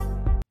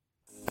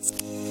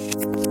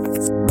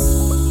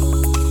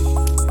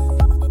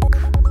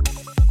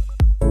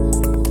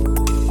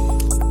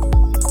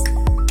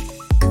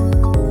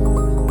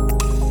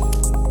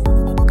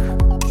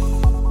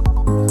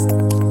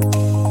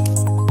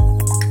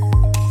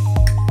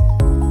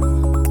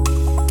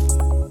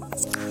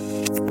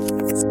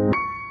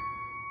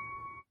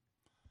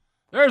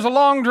there's a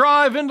long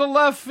drive into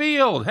left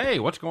field. Hey,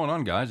 what's going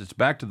on, guys? It's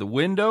Back to the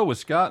Window with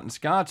Scott and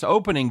Scott's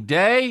opening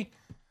day.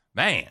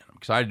 Man, I'm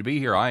excited to be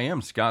here. I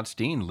am Scott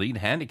Steen, lead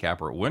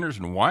handicapper at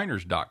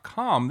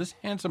winnersandwhiners.com. This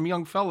handsome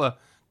young fella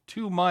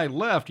to my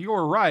left,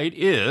 your right,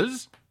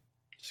 is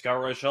Scott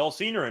Reichel,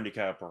 senior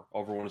handicapper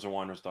over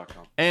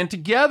winnersandwhiners.com. And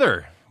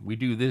together, we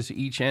do this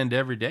each and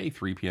every day,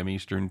 3 p.m.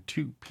 Eastern,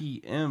 2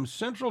 p.m.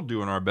 Central,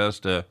 doing our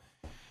best to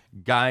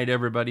guide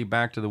everybody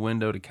back to the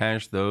window to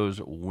cash those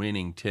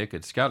winning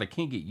tickets. Scott, I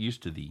can't get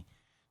used to the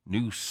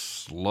new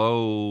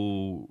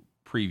slow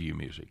preview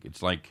music.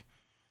 It's like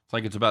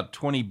it's about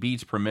 20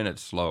 beats per minute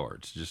slower.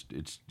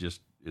 It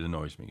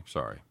annoys me.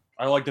 Sorry.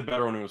 I liked it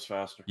better when it was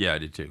faster. Yeah, I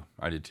did too,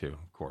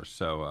 of course.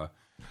 So,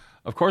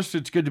 of course,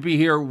 it's good to be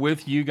here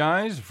with you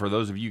guys. For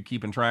those of you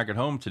keeping track at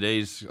home,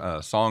 today's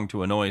song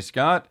to annoy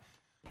Scott,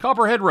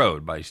 Copperhead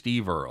Road by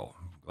Steve Earle.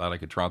 Glad I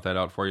could trot that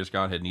out for you,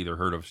 Scott. Had neither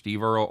heard of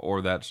Steve Earle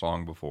or that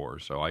song before,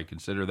 so I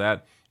consider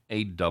that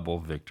a double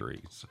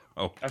victory. So,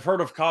 I've heard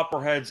of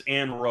Copperheads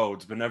and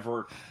Roads, but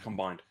never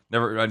combined.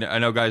 Never. I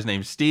know guys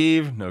named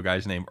Steve, no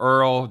guys named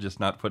Earl, just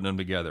not putting them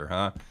together,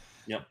 huh?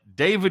 Yep.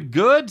 David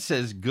Good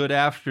says, good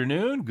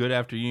afternoon. Good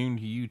afternoon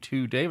to you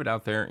too, David,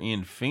 out there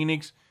in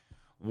Phoenix.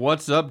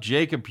 What's up,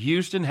 Jacob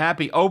Houston?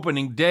 Happy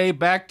opening day.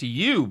 Back to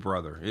you,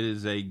 brother. It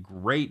is a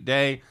great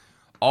day.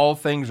 All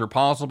things are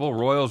possible.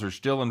 Royals are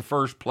still in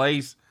first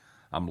place.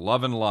 I'm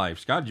loving life.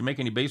 Scott, did you make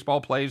any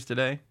baseball plays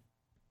today?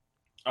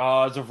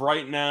 As of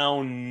right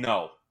now,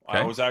 no. Okay.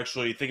 I was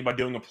actually thinking about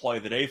doing a play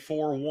the day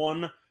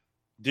 4-1.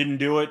 Didn't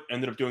do it.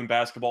 Ended up doing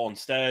basketball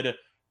instead.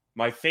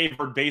 My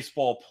favorite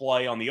baseball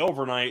play on the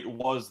overnight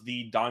was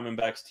the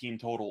Diamondbacks team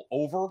total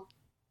over.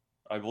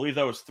 I believe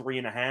that was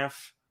 3.5.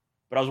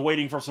 But I was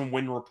waiting for some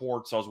win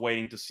reports. I was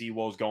waiting to see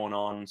what was going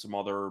on, some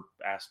other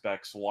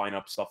aspects,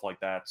 lineup, stuff like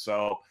that.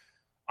 So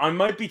I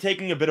might be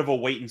taking a bit of a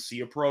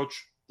wait-and-see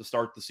approach to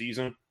start the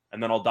season,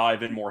 and then I'll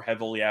dive in more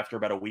heavily after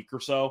about a week or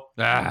so.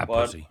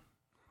 Pussy.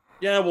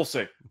 Yeah, we'll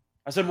see.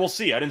 I said we'll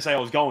see. I didn't say I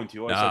was going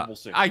to. I said we'll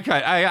see. I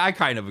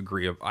kind of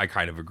agree. I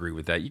kind of agree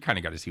with that. You kind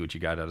of got to see what you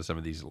got out of some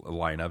of these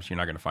lineups. You're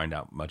not going to find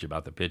out much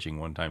about the pitching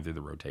one time through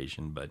the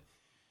rotation, but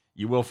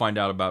you will find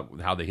out about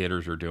how the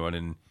hitters are doing,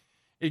 and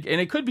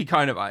it could be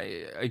kind of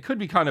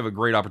a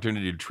great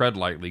opportunity to tread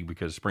lightly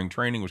because spring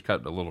training was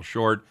cut a little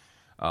short.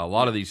 A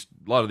lot of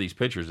these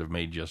pitchers have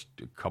made just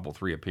a couple,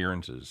 3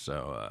 appearances.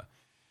 So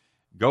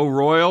go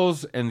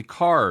Royals and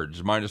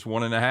Cards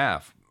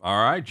 -1.5.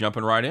 All right,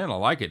 jumping right in. I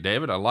like it,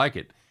 David. I like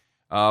it.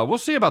 We'll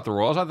see about the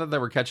Royals. I thought they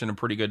were catching a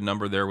pretty good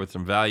number there with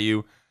some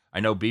value. I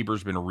know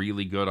Bieber's been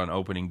really good on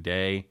opening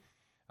day.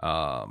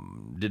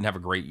 Didn't have a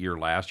great year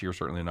last year.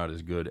 Certainly not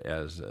as good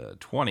as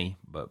 20.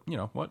 But you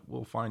know what?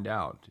 We'll find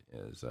out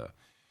as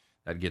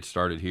that gets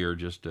started here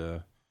just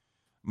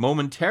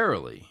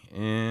momentarily.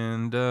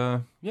 And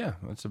yeah,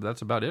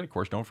 that's about it. Of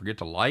course, don't forget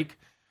to like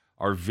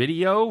our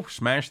video.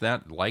 Smash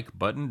that like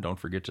button. Don't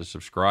forget to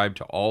subscribe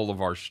to all of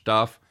our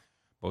stuff.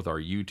 Both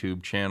our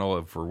YouTube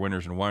channel for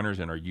Winners and Whiners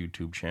and our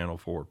YouTube channel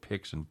for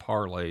picks and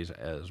parlays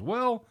as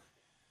well.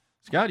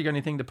 Scott, you got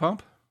anything to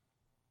pump?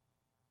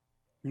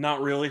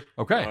 Not really.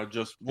 Okay.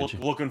 Just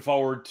looking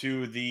forward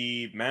to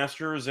the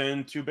Masters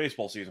and to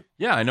baseball season.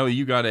 Yeah, I know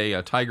you got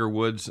a Tiger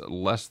Woods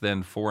less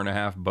than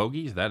 4.5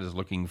 bogeys. That is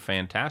looking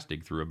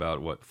fantastic through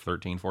about,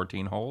 13,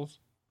 14 holes?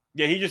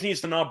 Yeah, he just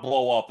needs to not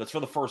blow up. That's for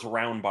the first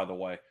round, by the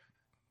way.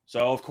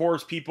 So, of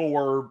course, people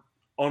were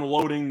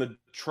unloading the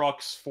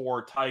trucks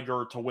for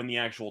Tiger to win the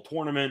actual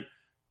tournament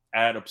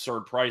at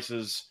absurd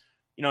prices.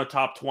 You know,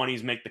 top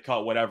 20s make the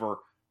cut, whatever.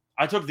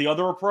 I took the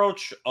other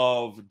approach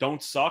of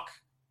don't suck.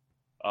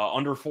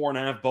 Under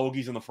 4.5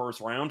 bogeys in the first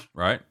round.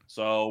 Right.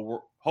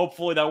 So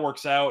hopefully that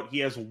works out. He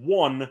has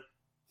 1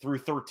 through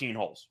 13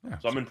 holes. Yeah,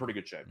 so I'm in pretty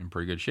good shape. In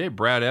pretty good shape.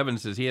 Brad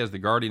Evans says he has the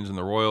Guardians and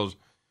the Royals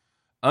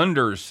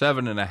under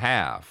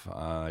 7.5.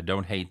 I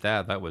don't hate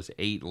that. That was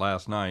 8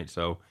 last night.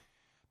 So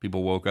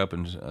people woke up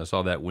and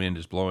saw that wind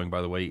is blowing.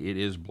 By the way, it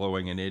is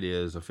blowing, and it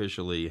is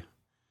officially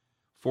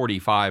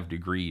 45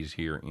 degrees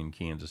here in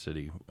Kansas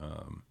City.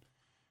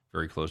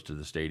 Very close to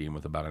the stadium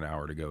with about an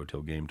hour to go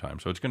till game time.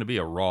 So it's going to be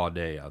a raw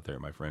day out there,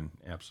 my friend.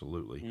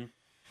 Absolutely.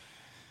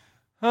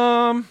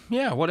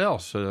 Yeah, what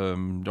else?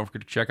 Don't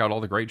forget to check out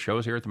all the great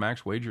shows here at the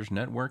Max Wagers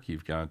Network.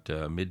 You've got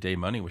Midday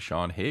Money with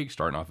Sean Higgs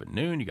starting off at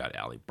noon. You got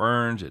Allie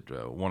Burns at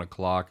 1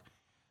 o'clock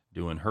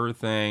doing her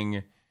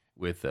thing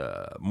with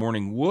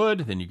Morning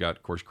Wood. Then you got,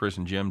 of course, Chris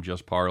and Jim,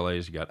 Just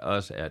Parlays. You got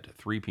us at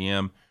 3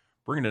 p.m.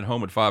 Bringing it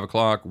home at 5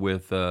 o'clock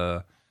with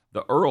the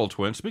Earl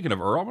twins. Speaking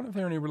of Earl, I wonder if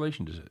they're any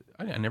relation to...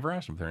 I never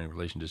asked them if they're any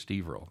relation to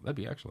Steve Earle. That'd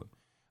be excellent.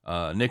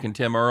 Nick and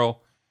Tim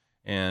Earle,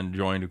 and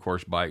joined, of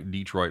course, by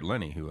Detroit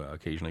Lenny, who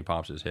occasionally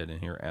pops his head in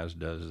here, as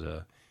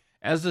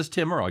does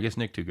Tim Earle. I guess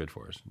Nick too good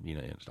for us. You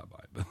know, he didn't stop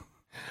by.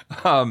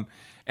 But,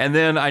 and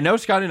then I know,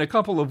 Scott, in a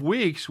couple of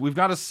weeks, we've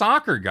got a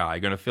soccer guy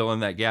going to fill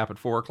in that gap at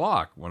 4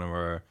 o'clock. One of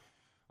our...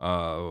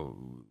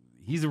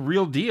 he's a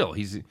real deal.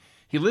 He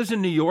lives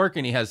in New York,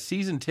 and he has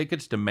season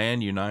tickets to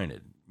Man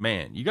United.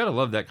 Man, you got to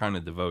love that kind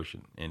of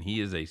devotion. And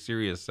he is a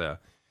serious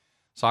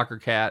soccer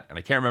cat, and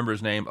I can't remember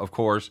his name, of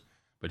course,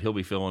 but he'll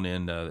be filling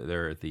in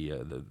there at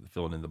the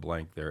filling in the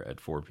blank there at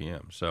 4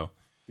 p.m. So,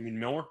 You mean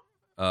Miller?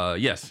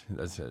 yes,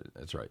 that's it.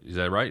 That's right. Is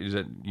that right? Is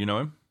that you know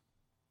him?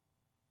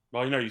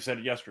 Well, you said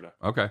it yesterday.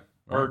 Okay.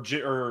 Or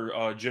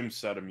Jim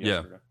said him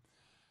yesterday.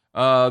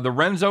 The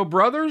Renzo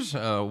brothers.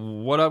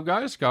 What up,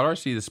 guys? Scott R.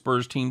 See the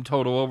Spurs team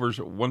total overs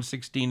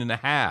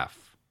 116.5.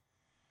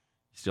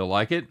 Still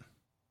like it?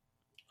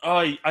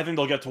 I think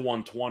they'll get to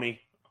 120.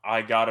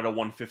 I got it at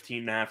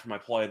 115.5 for my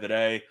play of the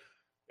day.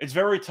 It's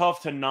very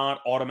tough to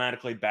not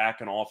automatically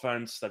back an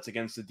offense that's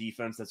against a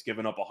defense that's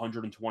given up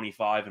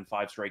 125 in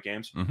 5 straight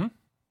games. Mm-hmm.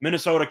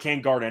 Minnesota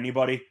can't guard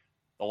anybody.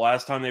 The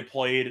last time they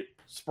played,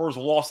 Spurs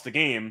lost the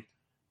game.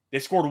 They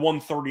scored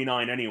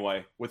 139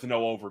 anyway with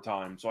no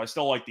overtime. So I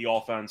still like the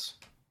offense.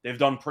 They've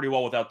done pretty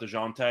well without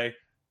DeJounte,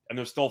 and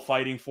they're still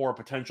fighting for a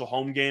potential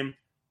home game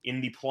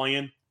in the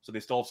play-in, so they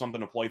still have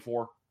something to play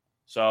for.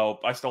 So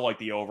I still like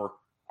the over.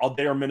 I'll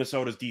dare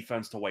Minnesota's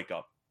defense to wake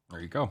up. There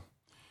you go.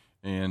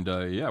 And,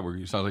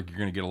 it sounds like you're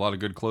going to get a lot of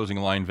good closing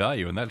line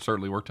value, and that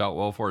certainly worked out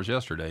well for us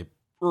yesterday.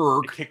 They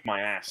kicked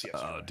my ass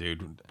yesterday. Oh,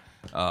 dude.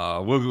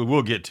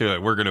 We'll get to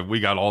it. We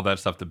got all that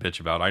stuff to bitch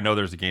about. I know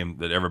there's a game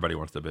that everybody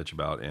wants to bitch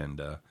about, and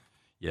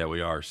yeah,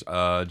 we are.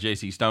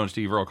 JC Stone,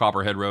 Steve Earle,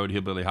 Copperhead Road,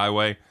 Hillbilly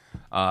Highway.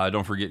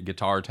 Don't forget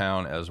Guitar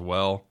Town as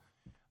well.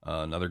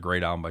 Another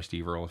great album by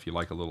Steve Earle. If you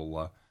like a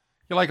little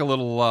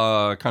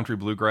country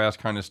bluegrass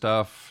kind of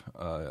stuff,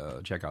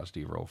 check out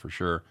Steve Earle for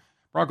sure.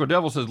 Bronco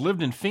Devil says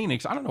lived in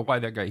Phoenix. I don't know why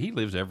that guy. He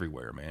lives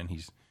everywhere, man.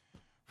 He's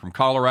from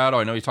Colorado.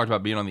 I know he's talked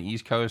about being on the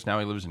East Coast. Now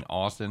he lives in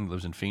Austin,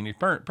 lives in Phoenix.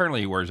 Apparently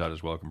he wears out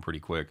his welcome pretty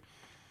quick.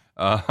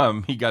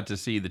 He got to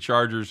see the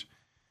Chargers.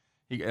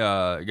 He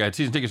got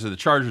season tickets to the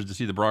Chargers to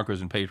see the Broncos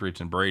and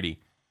Patriots and Brady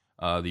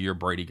the year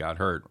Brady got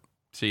hurt.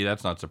 See,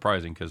 that's not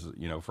surprising because,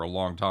 for a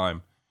long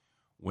time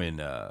when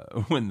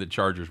the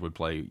Chargers would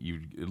play,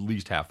 at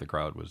least half the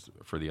crowd was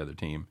for the other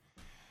team.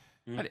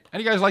 How do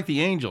you guys like the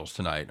Angels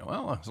tonight?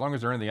 Well, as long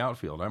as they're in the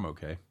outfield, I'm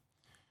okay.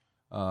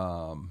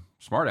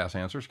 Smart ass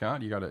answer,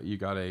 Scott. You got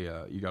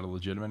a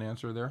legitimate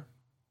answer there.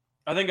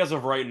 I think as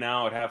of right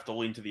now, I'd have to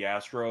lean to the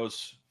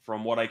Astros.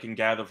 From what I can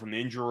gather from the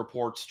injury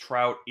reports,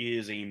 Trout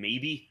is a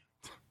maybe.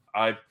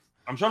 I'm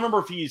trying to remember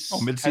if he's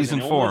mid-season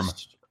form.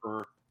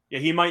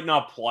 He might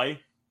not play.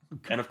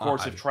 And of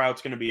course, God. if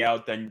Trout's going to be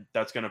out, then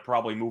that's going to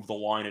probably move the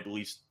line at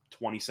least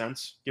 20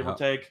 cents, give or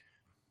take.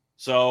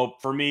 So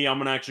for me,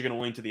 I'm actually going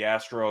to lean to the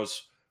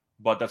Astros,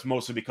 but that's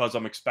mostly because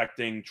I'm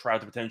expecting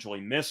Trout to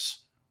potentially miss,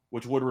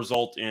 which would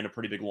result in a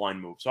pretty big line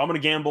move. So I'm going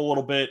to gamble a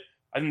little bit.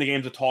 I think the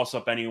game's a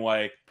toss-up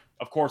anyway.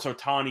 Of course,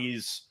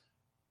 Ohtani's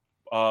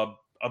a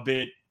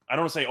bit, I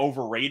don't want to say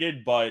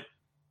overrated, but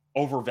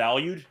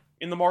overvalued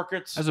in the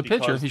markets. As a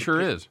pitcher, he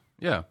sure is.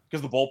 Yeah.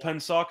 Because the bullpen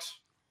sucks.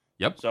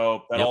 Yep.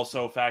 So that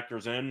also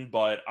factors in,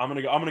 but I'm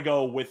gonna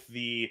go with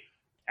the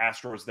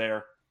Astros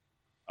there.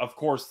 Of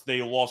course,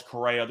 they lost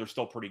Correa. They're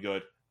still pretty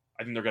good.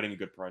 I think they're getting a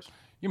good price.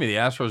 Give me the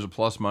Astros a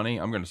plus money.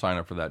 I'm going to sign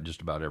up for that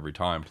just about every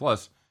time.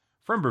 Plus,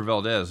 Framber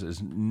Valdez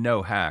is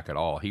no hack at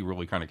all. He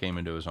really kind of came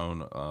into his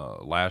own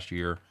last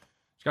year.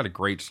 He's got a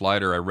great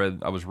slider.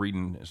 I was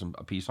reading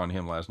a piece on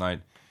him last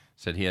night.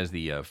 Said he has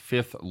the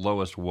 5th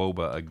lowest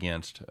WOBA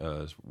against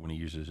when he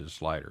uses his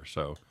slider.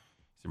 So it's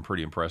in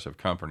pretty impressive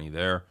company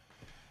there.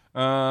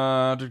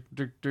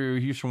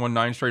 Houston won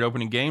 9 straight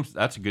opening games.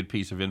 That's a good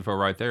piece of info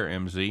right there,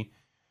 MZ.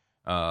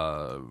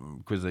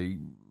 Because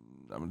I'm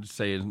going to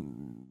say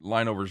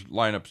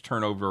lineups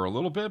turn over a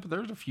little bit, but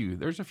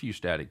there's a few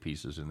static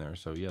pieces in there.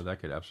 So yeah, that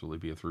could absolutely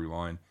be a through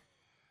line.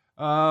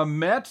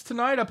 Mets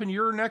tonight up in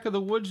your neck of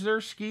the woods there,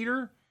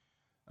 Skeeter.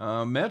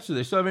 Mets, do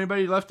they still have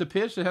anybody left to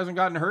pitch that hasn't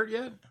gotten hurt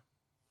yet?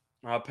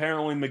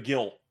 Apparently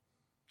McGill.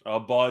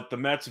 But the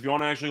Mets, if you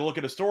want to actually look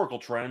at historical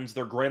trends,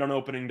 they're great on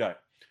opening day.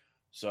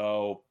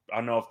 So I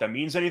don't know if that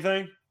means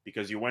anything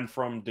because you went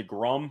from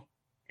DeGrom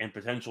and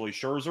potentially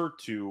Scherzer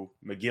to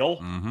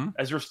McGill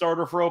as your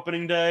starter for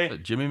opening day.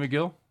 Jimmy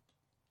McGill?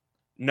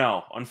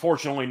 No,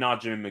 unfortunately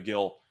not Jimmy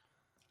McGill.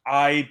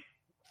 I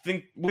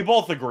think we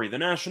both agree the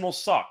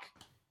Nationals suck.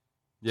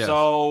 Yes.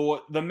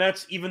 So the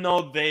Mets, even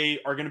though they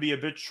are going to be a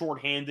bit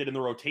shorthanded in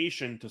the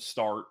rotation to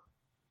start,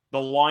 the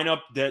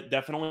lineup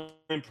definitely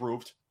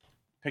improved.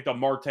 Picked up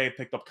Marte,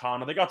 picked up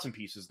Kana. They got some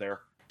pieces there.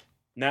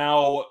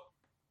 Now,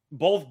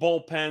 both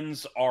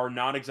bullpens are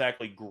not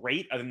exactly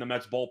great. I think the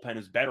Mets bullpen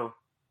is better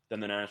than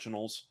the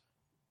Nationals.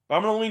 But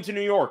I'm going to lean to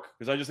New York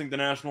because I just think the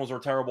Nationals are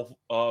a terrible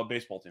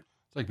baseball team.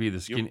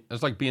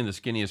 It's like being the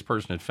skinniest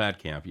person at Fat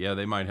Camp. Yeah,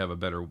 they might have a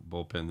better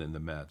bullpen than the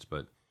Mets,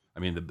 but I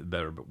mean the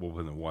better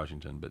bullpen than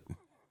Washington, but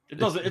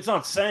it's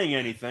not saying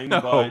anything, no.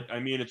 But I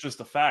mean it's just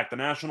a fact. The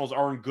Nationals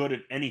aren't good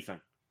at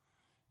anything.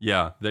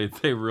 Yeah,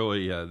 they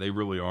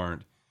really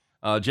aren't.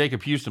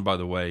 Jacob Houston, by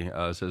the way,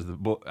 says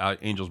the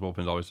Angels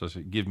bullpen always says,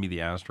 "Give me the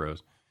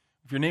Astros."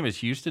 If your name is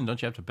Houston,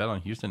 don't you have to bet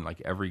on Houston like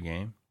every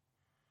game?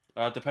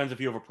 It depends if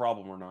you have a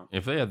problem or not.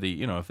 If they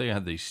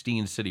had the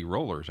Steen City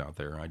Rollers out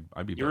there,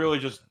 I'd be. You really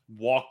just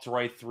walked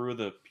right through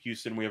the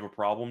Houston we have a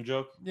problem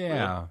joke.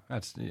 Yeah,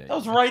 that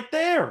was right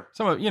there.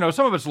 Some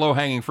of it's low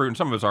hanging fruit, and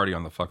some of it's already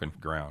on the fucking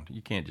ground.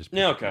 You can't just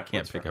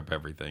pick up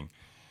everything.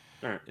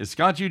 All right. Is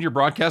Scott Jr.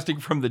 broadcasting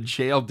from the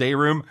jail day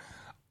room?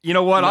 You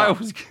know what? No.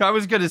 I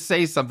was going to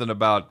say something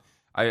about,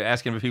 I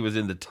asked him if he was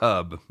in the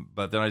tub,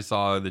 but then I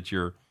saw that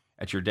you're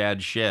at your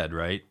dad's shed,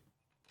 right?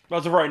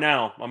 As of right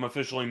now, I'm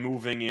officially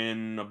moving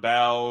in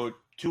about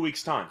 2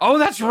 weeks' time. Oh,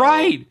 that's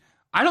right.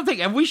 I don't think,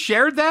 have we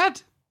shared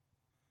that?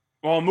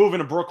 Well, I'm moving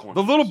to Brooklyn.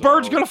 The little so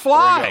bird's going to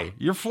fly.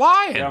 You're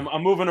flying. Yeah,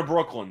 I'm moving to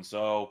Brooklyn,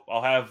 so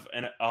I'll have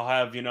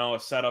a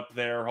setup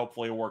there.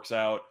 Hopefully, it works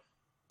out.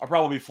 I'll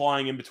probably be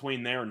flying in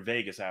between there and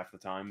Vegas half the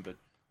time, but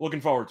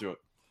looking forward to it.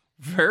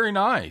 Very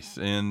nice,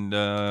 and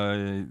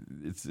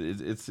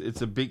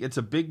it's a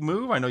big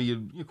move. I know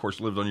you of course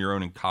lived on your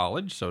own in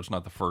college, so it's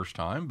not the first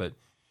time, but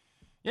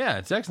yeah,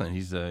 it's excellent.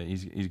 He's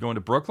going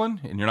to Brooklyn,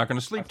 and you're not going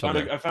to sleep till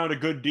then. I found a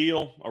good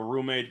deal, a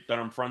roommate that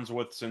I'm friends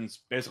with since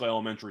basically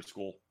elementary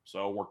school,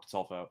 so it worked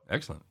itself out.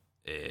 Excellent.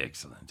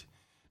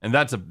 And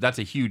that's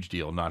a huge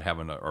deal, not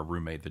having a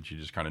roommate that you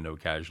just kind of know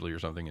casually or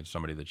something. It's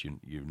somebody that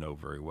you know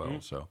very well.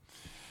 Mm-hmm. So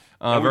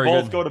we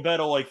both go to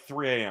bed at like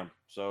 3 a.m.,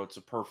 so it's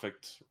a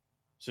perfect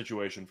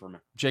situation for me.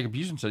 Jacob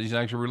Houston says he's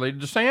actually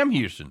related to Sam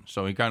Houston,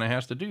 so he kind of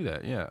has to do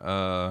that.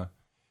 Yeah.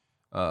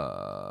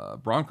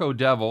 Bronco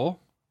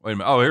Devil. Wait a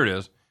minute. Oh, here it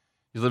is.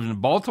 He's lived in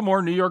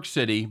Baltimore, New York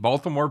City,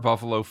 Baltimore,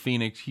 Buffalo,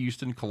 Phoenix,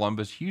 Houston,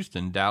 Columbus,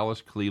 Houston,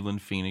 Dallas,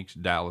 Cleveland, Phoenix,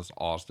 Dallas,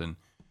 Austin,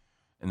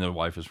 and the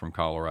wife is from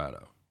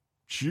Colorado.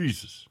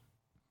 Jesus.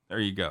 There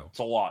you go. It's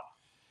a lot.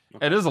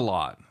 Okay. It is a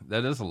lot.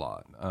 That is a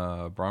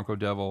lot. Bronco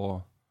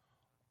Devil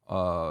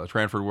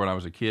transferred when I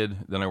was a kid.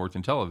 Then I worked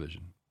in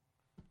television.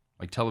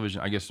 Like television,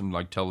 I guess some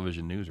like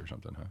television news or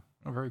something, huh?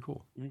 Oh, very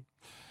cool. Mm-hmm.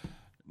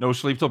 No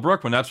sleep till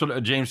Brooklyn. That's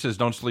what James says.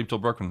 Don't sleep till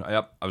Brooklyn.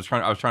 Yep. I was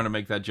trying to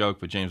make that joke,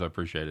 but James, I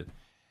appreciate it.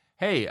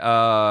 Hey,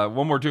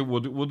 one more too.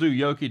 We'll do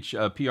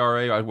Jokic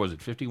PRA. Was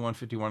it 51,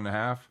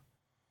 51.5?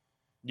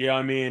 Yeah,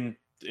 I mean,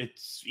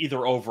 it's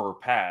either over or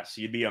pass.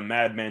 You'd be a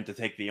madman to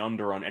take the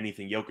under on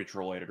anything Jokic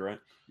related, right?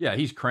 Yeah,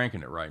 he's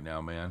cranking it right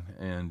now, man.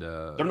 And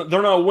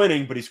they're not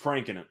winning, but he's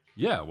cranking it.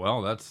 Yeah,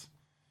 well,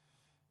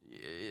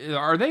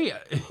 are they?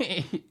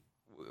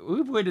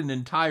 We've waited an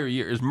entire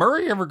year. Is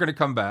Murray ever going to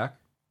come back?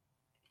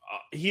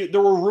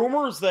 There were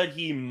rumors that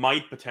he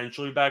might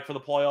potentially be back for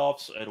the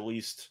playoffs. At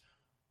least,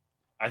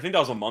 I think that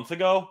was a month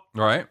ago.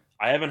 Right.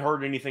 I haven't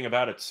heard anything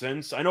about it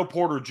since. I know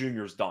Porter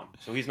Jr. is done,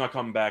 so he's not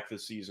coming back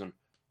this season.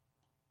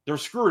 They're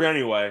screwed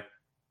anyway.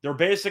 They're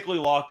basically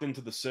locked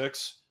into the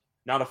 6,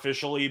 not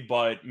officially,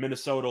 but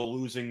Minnesota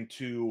losing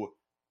to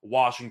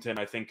Washington,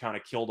 I think, kind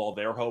of killed all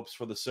their hopes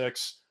for the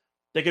 6.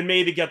 They can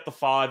maybe get the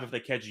 5 if they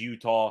catch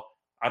Utah.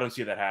 I don't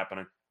see that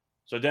happening.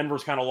 So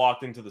Denver's kind of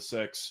locked into the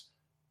 6,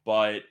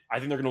 but I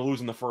think they're going to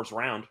lose in the first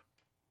round.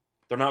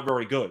 They're not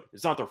very good.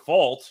 It's not their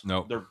fault.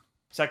 No. Their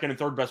second and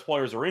third best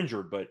players are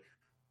injured, but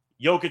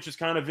Jokic is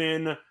kind of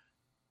in a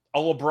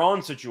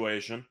LeBron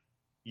situation.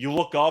 You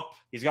look up,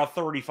 he's got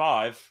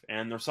 35,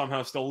 and they're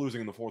somehow still losing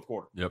in the fourth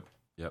quarter. Yep,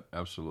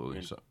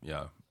 absolutely. So,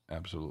 yeah,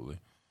 absolutely.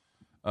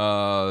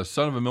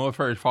 Son of a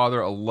military father,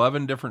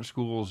 11 different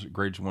schools,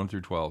 grades 1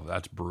 through 12.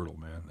 That's brutal,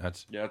 man.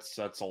 That's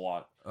a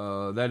lot.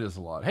 That is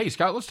a lot. Hey,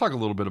 Scott, let's talk a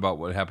little bit about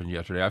what happened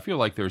yesterday. I feel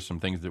like there's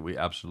some things that we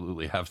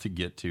absolutely have to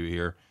get to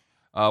here.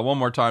 One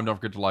more time, don't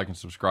forget to like and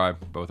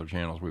subscribe both our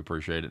channels. We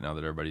appreciate it now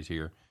that everybody's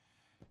here.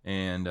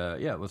 And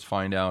yeah, let's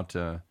find out.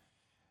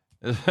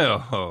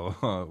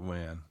 Oh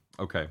man.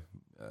 Okay.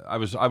 I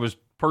was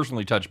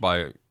personally touched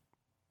by at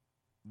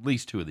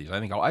least 2 of these.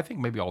 I think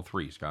maybe all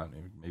 3, Scott.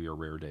 Maybe a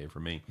rare day for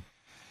me.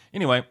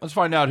 Anyway, let's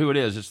find out who it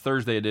is. It's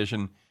Thursday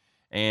edition,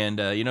 and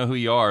you know who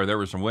you are. There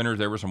were some winners,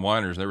 there were some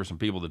whiners, there were some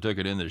people that took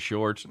it in the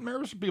shorts, and there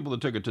were some people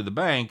that took it to the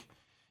bank.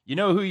 You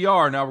know who you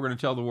are. Now we're going to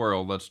tell the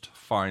world. Let's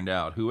find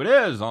out who it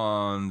is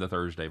on the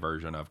Thursday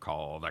version of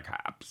Call the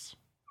Cops.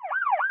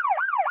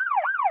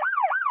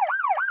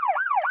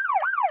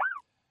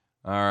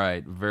 All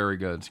right, very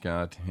good,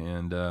 Scott.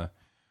 And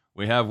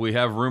we have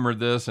rumored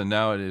this, and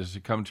now it has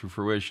come to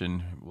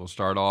fruition. We'll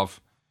start off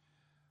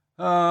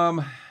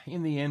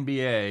in the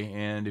NBA,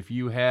 and if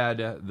you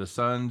had the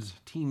Suns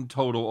team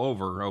total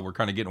over, we're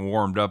kind of getting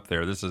warmed up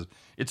there.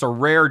 It's a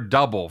rare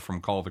double from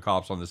Call the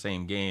Cops on the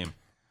same game.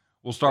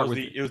 We'll start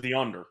it was the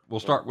under. We'll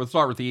start with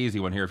the easy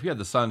one here. If you had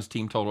the Suns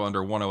team total under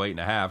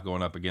 108.5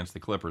 going up against the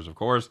Clippers, of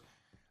course,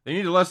 they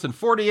needed less than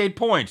 48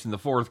 points in the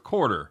fourth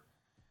quarter.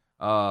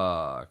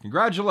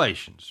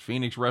 Congratulations.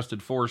 Phoenix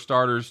rested 4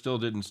 starters, still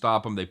didn't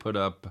stop them. They put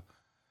up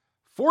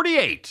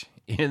 48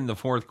 in the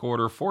fourth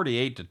quarter,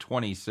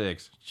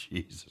 48-26.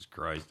 Jesus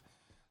Christ.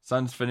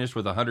 Suns finished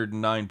with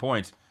 109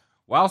 points.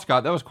 Wow,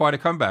 Scott, that was quite a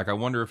comeback. I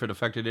wonder if it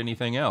affected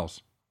anything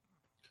else.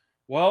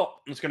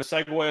 Well, it's going to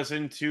segue us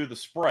into the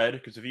spread,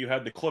 because if you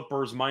had the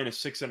Clippers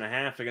minus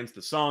 6.5 against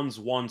the Suns,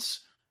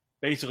 once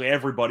basically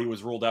everybody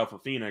was ruled out for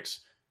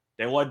Phoenix,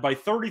 they led by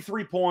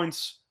 33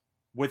 points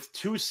with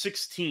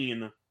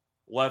 2:16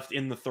 left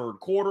in the third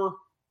quarter.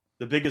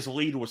 The biggest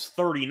lead was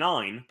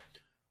 39.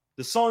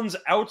 The Suns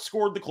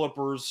outscored the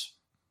Clippers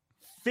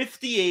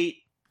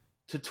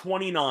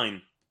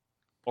 58-29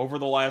 over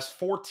the last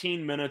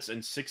 14 minutes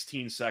and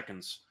 16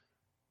 seconds.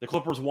 The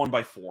Clippers won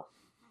by 4.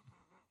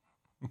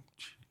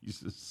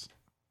 Jesus.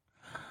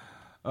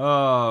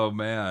 Oh,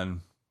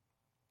 man.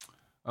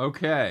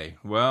 Okay.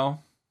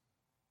 Well,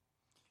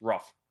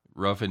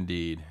 Rough.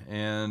 indeed.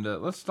 And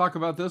let's talk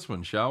about this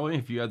one, shall we?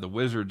 If you had the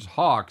Wizards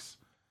Hawks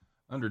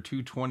under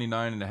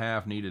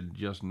 229.5, needed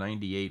just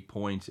 98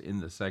 points in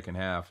the second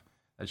half.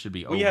 That should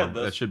be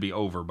over. That should be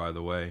over, by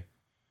the way.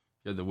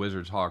 You had the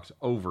Wizards Hawks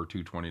over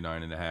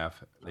 229.5.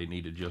 They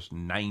needed just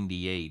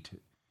 98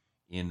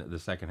 in the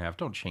second half.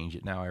 Don't change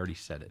it now. I already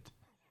said it.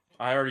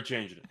 I already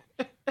changed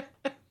it.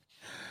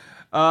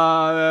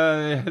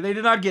 They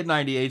did not get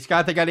 98,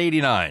 Scott. They got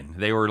 89.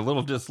 They were a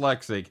little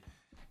dyslexic.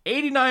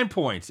 89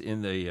 points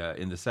in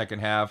the second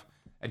half.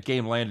 That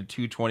game landed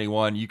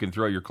 221. You can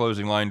throw your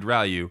closing line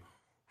value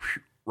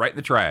right in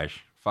the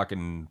trash.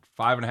 Fucking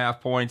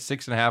 5.5 points,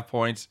 6.5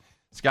 points.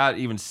 Scott,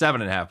 even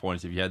 7.5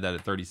 points if you had that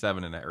at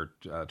 37 or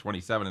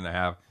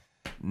 27.5.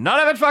 None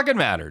of it fucking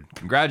mattered.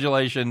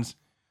 Congratulations.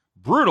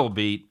 Brutal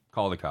beat.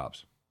 Call the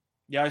cops.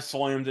 Yeah, I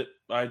slammed it.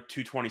 I had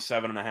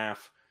 227.5.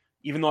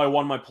 Even though I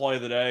won my play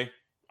of the day,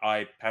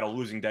 I had a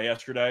losing day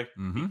yesterday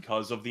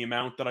because of the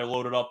amount that I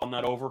loaded up on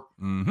that over.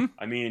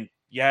 I mean,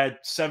 you had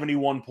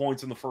 71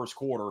 points in the first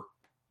quarter,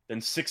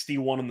 then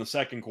 61 in the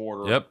second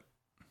quarter. Yep.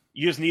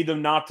 You just need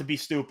them not to be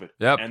stupid.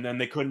 Yep. And then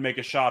they couldn't make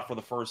a shot for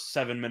the first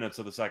 7 minutes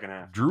of the second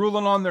half.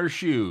 Drooling on their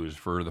shoes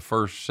for the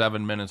first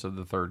 7 minutes of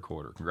the third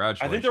quarter.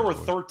 Congratulations. I think there were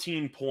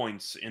 13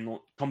 points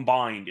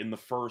combined in the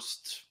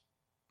first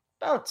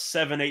about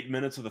 7-8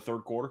 minutes of the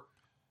third quarter.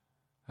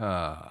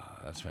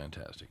 That's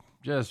fantastic.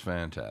 Just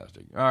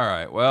fantastic. All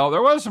right. Well,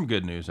 there was some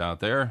good news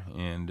out there,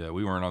 and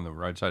we weren't on the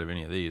right side of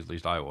any of these. At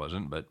least I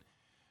wasn't. But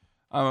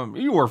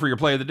you were for your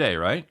play of the day,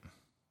 right?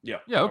 Yeah.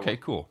 Yeah. Okay.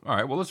 Cool. All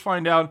right. Well, let's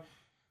find out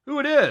who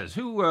it is.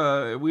 Who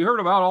we heard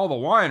about all the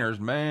whiners,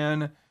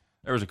 man.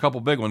 There was a couple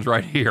big ones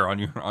right here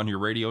on your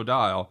radio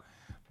dial,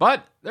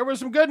 but there was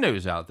some good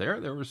news out there.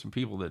 There were some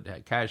people that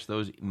had cashed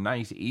those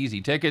nice,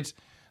 easy tickets.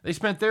 They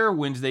spent their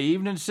Wednesday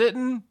evening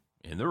sitting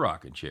in the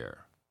rocking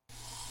chair.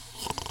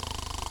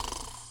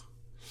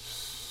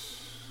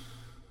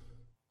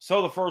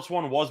 So the first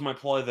one was my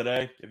play of the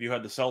day. If you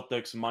had the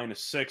Celtics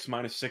 -6,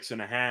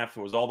 -6.5,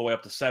 it was all the way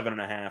up to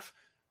 7.5.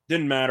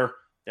 Didn't matter.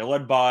 They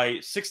led by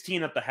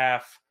 16 at the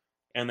half,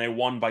 and they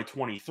won by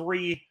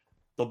 23.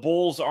 The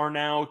Bulls are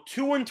now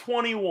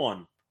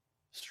 2-21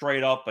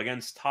 straight up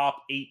against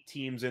top 8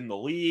 teams in the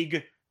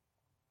league.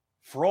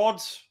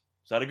 Frauds?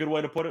 Is that a good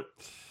way to put it?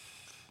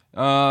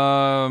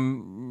 I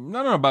don't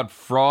know about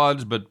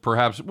frauds, but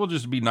perhaps we'll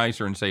just be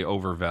nicer and say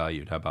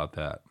overvalued. How about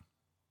that?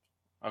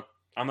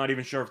 I'm not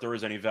even sure if there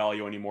is any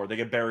value anymore. They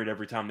get buried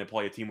every time they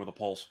play a team with a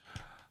pulse.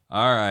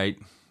 All right.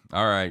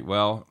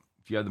 Well,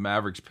 if you had the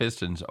Mavericks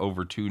Pistons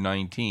over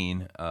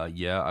 219,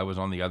 yeah, I was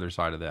on the other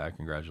side of that.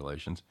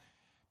 Congratulations.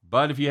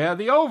 But if you had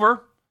the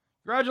over,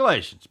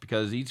 congratulations,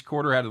 because each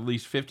quarter had at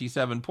least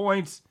 57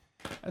 points.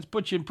 That's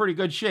put you in pretty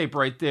good shape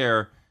right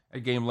there.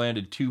 That game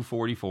landed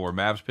 244.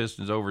 Mavs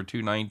Pistons over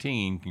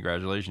 219.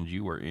 Congratulations,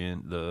 you were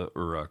in the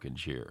rocking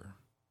chair.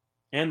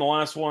 And the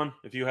last one,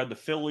 if you had the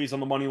Phillies on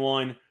the money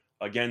line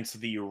against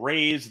the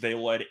Rays, they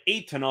led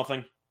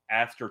 8-0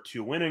 after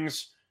 2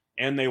 innings,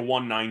 and they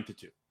won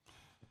 9-2.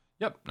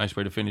 Yep, nice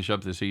way to finish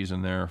up the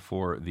season there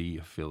for the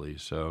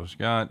Phillies. So,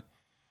 Scott,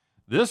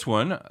 this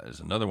one is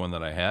another one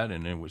that I had,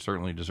 and it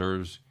certainly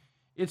deserves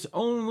its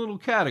own little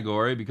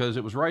category because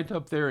it was right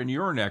up there in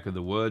your neck of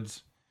the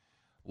woods.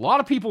 A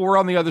lot of people were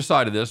on the other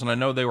side of this, and I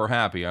know they were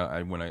happy.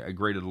 When I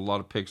graded a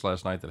lot of picks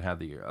last night that had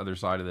the other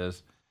side of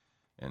this,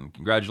 and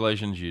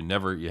congratulations,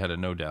 you had a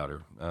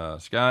no-doubter.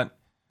 Scott,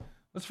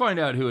 let's find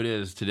out who it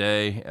is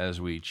today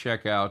as we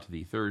check out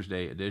the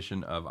Thursday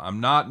edition of I'm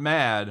Not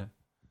Mad.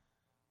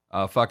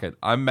 Fuck it.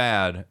 I'm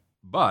mad,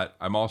 but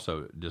I'm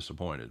also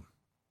disappointed.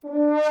 All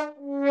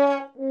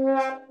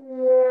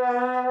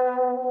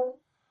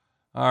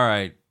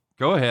right.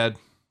 Go ahead.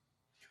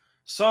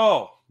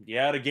 So, you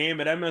had a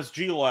game at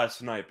MSG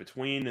last night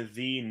between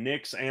the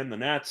Knicks and the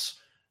Nets.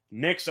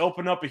 Knicks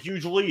opened up a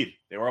huge lead.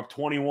 They were up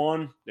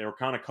 21. They were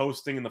kind of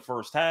coasting in the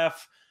first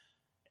half.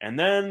 And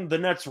then the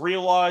Nets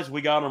realized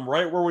we got them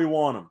right where we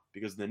want them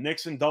because the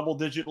Knicks in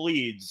double-digit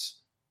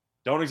leads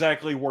don't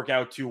exactly work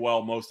out too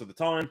well most of the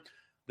time.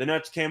 The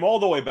Nets came all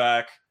the way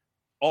back.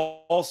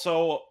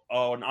 Also,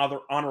 another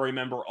honorary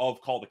member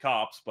of Call the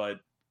Cops, but,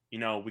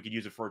 we could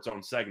use it for its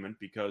own segment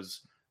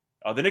because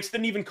the Knicks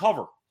didn't even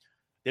cover.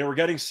 They were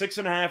getting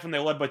 6.5, and they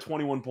led by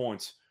 21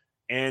 points.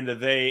 And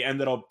they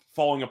ended up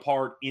falling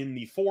apart in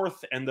the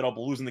fourth, ended up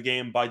losing the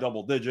game by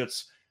double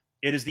digits.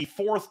 It is the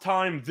fourth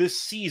time this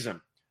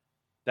season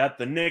that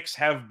the Knicks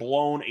have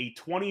blown a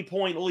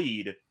 20-point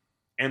lead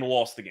and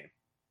lost the game.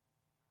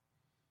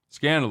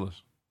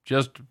 Scandalous.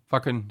 Just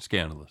fucking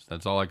scandalous.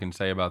 That's all I can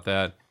say about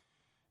that.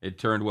 It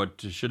turned what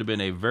should have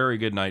been a very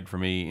good night for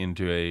me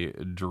into a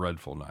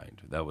dreadful night.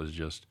 That was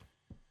just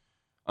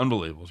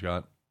unbelievable,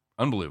 Scott.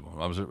 Unbelievable.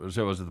 I was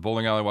at the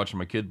bowling alley watching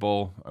my kid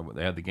bowl.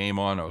 They had the game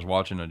on. I was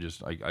watching.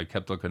 I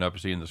kept looking up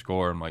and seeing the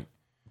score. I'm like,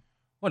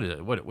 what is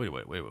it? Wait.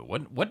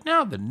 What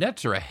now? The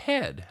Nets are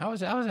ahead. How is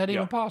that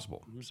even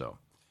possible? So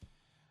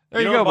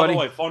there you go, by buddy. the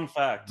way, fun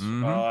fact.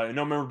 I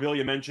know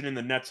memorabilia mentioning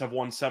the Nets have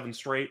won 7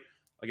 straight.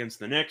 against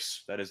the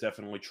Knicks. That is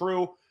definitely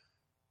true.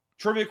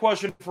 Trivia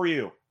question for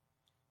you.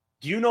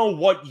 Do you know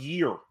what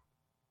year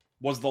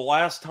was the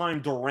last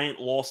time Durant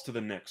lost to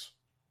the Knicks?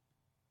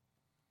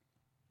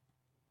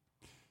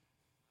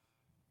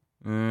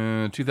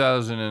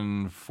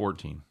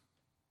 2014.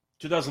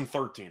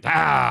 2013.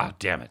 Ah,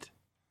 damn it.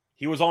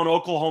 He was on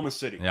Oklahoma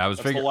City. Yeah,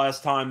 That's the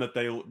last time that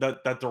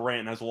that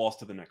Durant has lost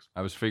to the Knicks.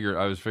 I was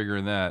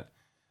figuring that.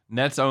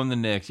 Nets own the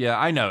Knicks. Yeah,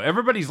 I know.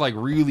 Everybody's like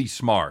really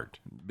smart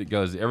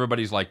because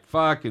everybody's like,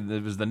 fuck, it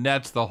was the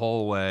Nets the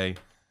whole way.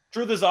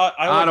 Truth is, I like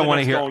don't the want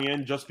to Knicks hear going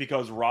in just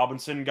because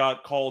Robinson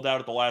got called out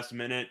at the last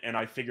minute, and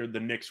I figured the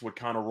Knicks would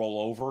kind of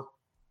roll over.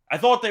 I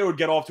thought they would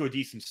get off to a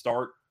decent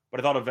start, but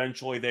I thought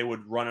eventually they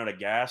would run out of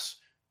gas.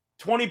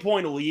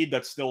 20-point lead,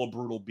 that's still a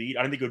brutal beat.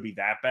 I didn't think it would be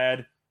that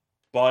bad.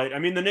 But, I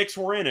mean, the Knicks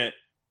were in it.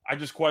 I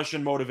just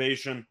question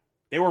motivation.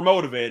 They were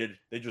motivated.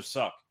 They just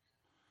suck.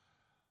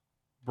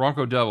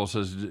 Bronco Devil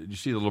says, did you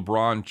see the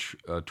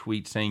LeBron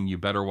tweet saying you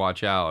better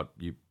watch out?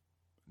 You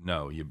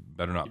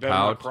better not pout.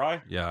 Not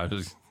cry? Yeah,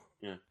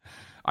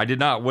 I did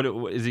not.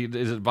 Is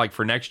it like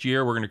for next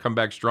year we're going to come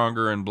back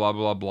stronger and blah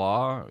blah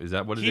blah? Is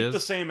that what it is? Keep the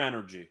same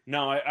energy.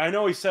 No, I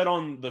know he said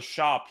on the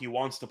shop he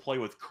wants to play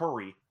with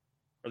Curry,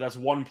 or that's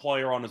one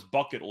player on his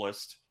bucket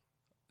list.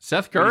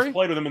 Seth Curry? He's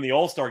played with him in the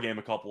All-Star game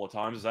a couple of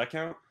times. Does that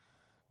count?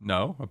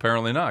 No,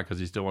 apparently not, because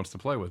he still wants to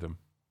play with him.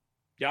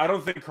 Yeah, I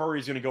don't think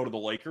Curry's going to go to the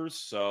Lakers.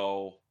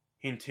 So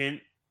hint, hint.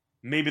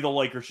 Maybe the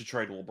Lakers should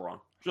trade LeBron.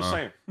 Just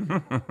saying.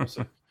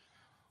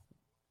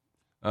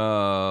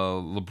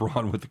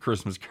 LeBron with the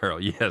Christmas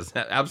Carol. Yes,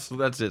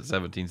 absolutely. That's it.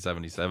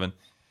 1777.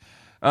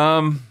 You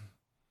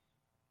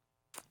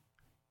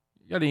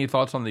got any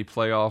thoughts on the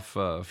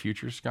playoff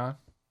future, Scott?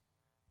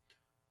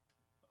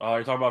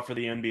 You're talking about for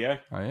the NBA?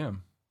 I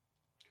am.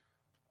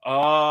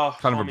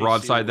 Kind of a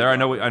broadside there. I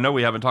know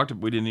we haven't talked.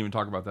 We didn't even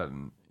talk about that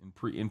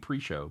in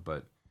pre-show,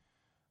 but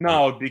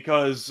no,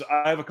 because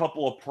I have a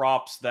couple of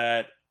props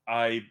that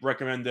I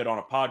recommended on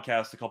a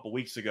podcast a couple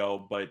weeks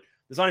ago, but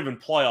it's not even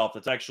playoff.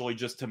 It's actually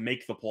just to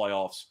make the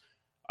playoffs.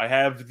 I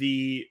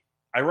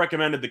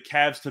recommended the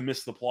Cavs to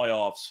miss the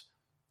playoffs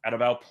at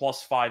about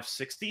plus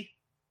 560,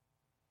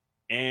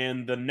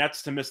 and the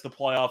Nets to miss the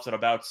playoffs at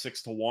about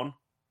 6-1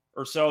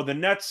 or so. The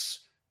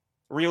Nets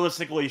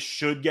realistically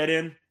should get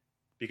in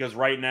because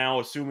right now,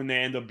 assuming they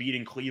end up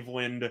beating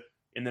Cleveland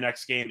in the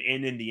next game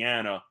in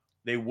Indiana,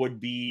 they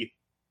would be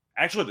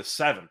actually the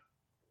 7.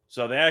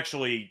 So they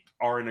actually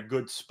are in a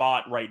good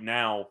spot right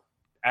now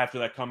after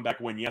that comeback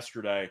win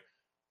yesterday.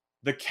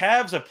 The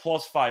Cavs at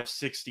plus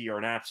 560 are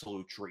an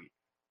absolute treat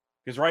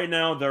because right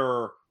now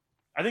they're,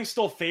 I think,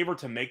 still favored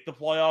to make the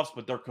playoffs,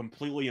 but they're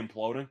completely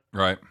imploding.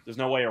 Right. There's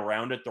no way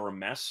around it. They're a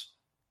mess.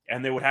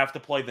 And they would have to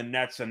play the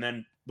Nets and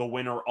then the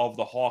winner of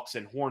the Hawks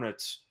and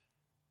Hornets.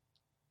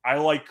 I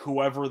like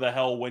whoever the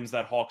hell wins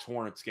that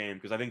Hawks-Hornets game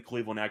because I think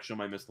Cleveland actually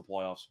might miss the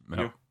playoffs.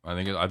 Yeah,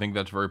 I think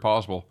that's very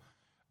possible.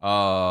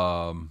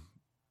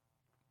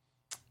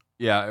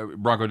 Yeah,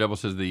 Bronco Devil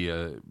says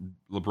the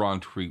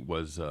LeBron tweet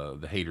was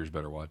the haters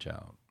better watch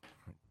out.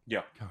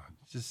 Yeah. God,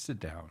 just sit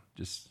down.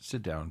 Just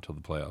sit down until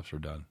the playoffs are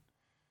done.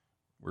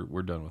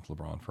 We're done with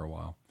LeBron for a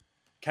while.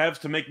 Cavs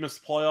to make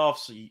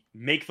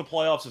the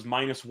playoffs is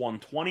minus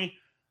 120.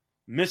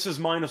 Misses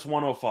minus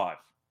 105.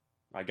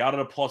 I got it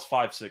at plus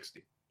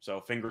 560. So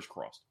fingers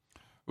crossed.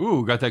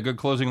 Ooh, got that good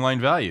closing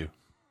line value.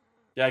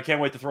 Yeah, I can't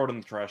wait to throw it in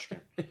the trash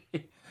can.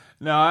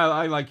 No,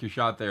 I like your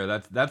shot there.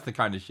 That's the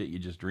kind of shit you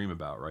just dream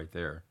about right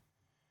there.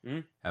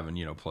 Mm-hmm.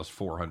 Having, plus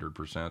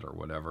 400% or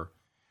whatever.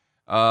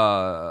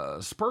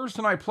 Spurs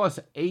tonight plus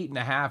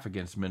 8.5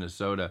 against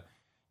Minnesota.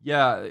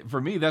 Yeah,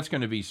 for me, that's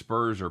going to be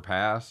Spurs or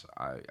pass.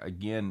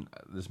 Again,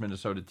 this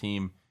Minnesota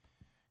team,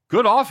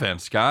 good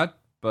offense, Scott,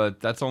 but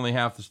that's only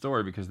half the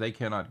story because they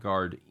cannot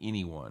guard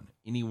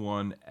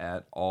anyone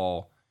at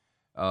all.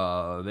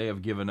 They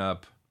have given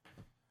up,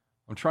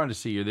 I'm trying to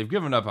see here, they've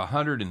given up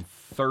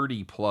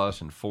 130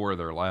 plus in 4 of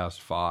their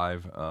last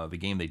 5. The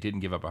game they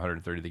didn't give up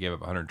 130, they gave up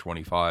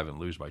 125 and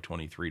lose by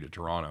 23 to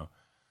Toronto.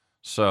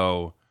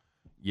 So,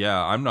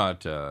 yeah, I'm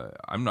not going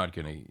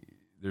to,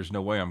 there's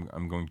no way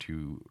I'm going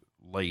to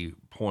lay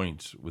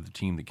points with a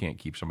team that can't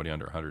keep somebody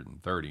under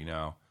 130.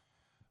 Now,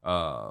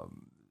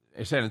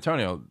 San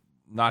Antonio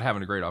not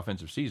having a great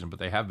offensive season, but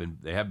they have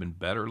been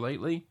better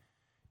lately.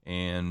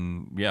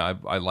 And yeah,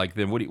 I like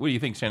them. What do you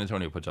think San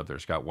Antonio puts up there,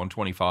 Scott?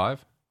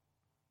 125?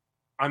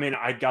 I mean,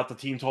 I got the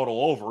team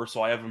total over,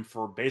 so I have them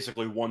for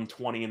basically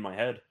 120 in my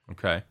head.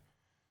 Okay,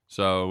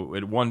 so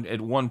at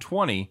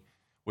 120,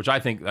 which I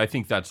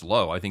think that's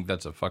low. I think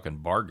that's a fucking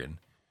bargain.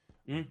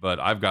 But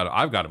I've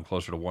got them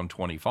closer to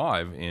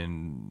 125.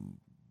 And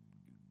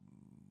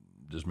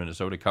does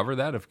Minnesota cover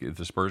that if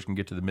the Spurs can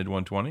get to the mid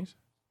 120s?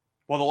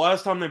 Well, the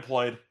last time they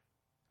played,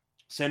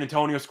 San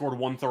Antonio scored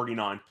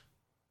 139,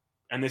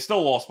 and they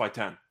still lost by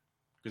 10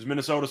 because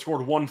Minnesota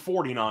scored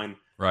 149.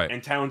 Right.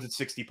 And Towns at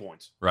 60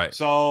 points. Right.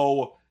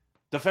 So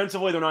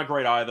defensively, they're not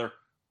great either.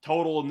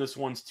 Total in this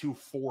one's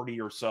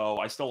 240 or so.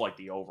 I still like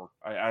the over.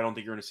 I don't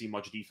think you're going to see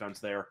much defense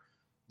there.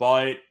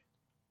 But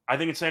I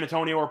think it's San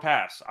Antonio or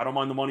pass. I don't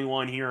mind the money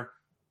line here.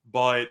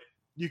 But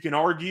you can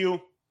argue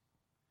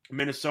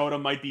Minnesota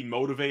might be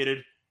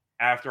motivated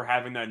after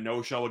having that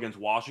no-show against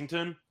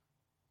Washington.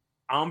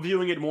 I'm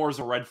viewing it more as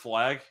a red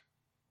flag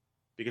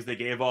because they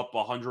gave up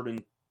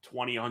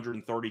 120,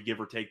 130 give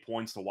or take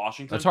points to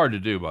Washington. That's hard to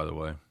do, by the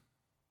way.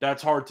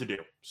 That's hard to do.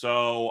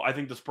 So I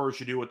think the Spurs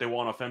should do what they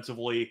want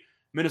offensively.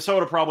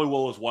 Minnesota probably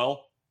will as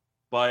well,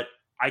 but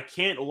I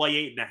can't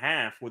lay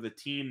 8.5 with a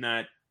team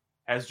that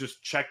has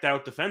just checked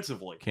out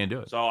defensively. Can't do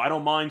it. So I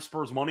don't mind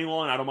Spurs money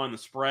line. I don't mind the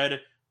spread.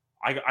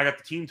 I got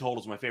the team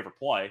totals my favorite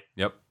play.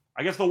 Yep.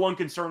 I guess the one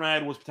concern I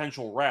had was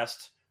potential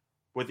rest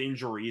with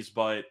injuries,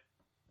 but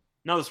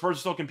no, the Spurs are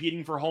still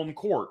competing for home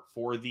court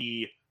for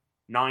the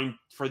 9-10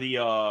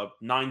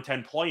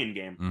 play-in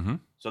game. Mm-hmm.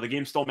 So the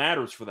game still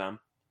matters for them.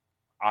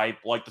 I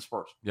like the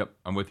Spurs. Yep,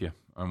 I'm with you.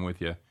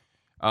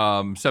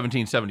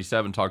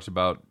 1777 talks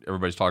about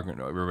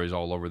everybody's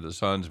all over the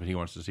Suns, but he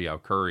wants to see how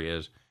Curry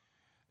is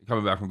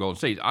coming back from Golden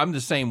State. I'm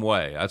the same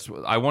way.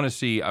 I want to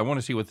see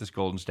what this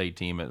Golden State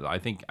team is. I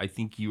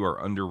think you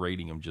are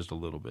underrating them just a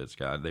little bit,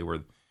 Scott. They were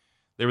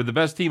the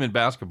best team in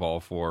basketball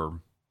for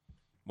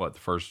the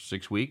first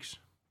 6 weeks.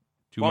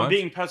 2 months. I'm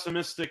being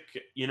pessimistic,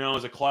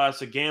 as a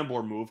classic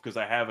gambler move because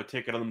I have a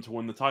ticket on them to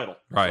win the title.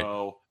 Right.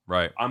 So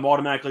right. I'm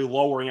automatically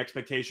lowering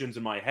expectations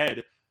in my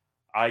head.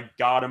 I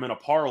got him in a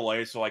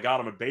parlay, so I got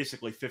him at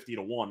basically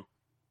 50-1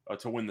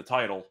 to win the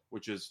title,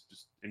 which is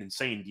just an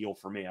insane deal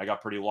for me. I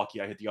got pretty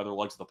lucky. I hit the other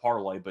legs of the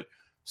parlay, but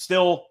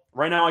still,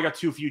 right now I got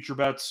 2 future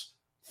bets,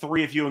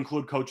 3 if you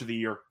include Coach of the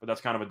Year, but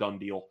that's kind of a done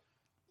deal.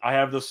 I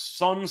have the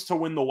Suns to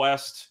win the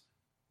West,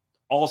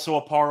 also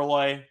a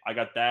parlay. I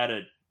got that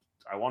at,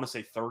 I want to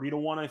say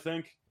 30-1, I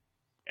think.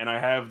 And I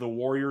have the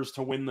Warriors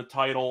to win the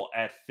title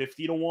at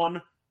 50-1.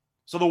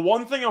 So the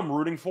one thing I'm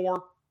rooting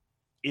for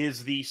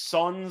is the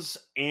Suns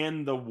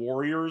and the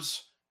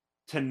Warriors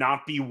to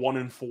not be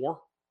 1-4.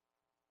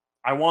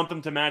 I want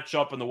them to match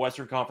up in the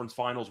Western Conference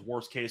Finals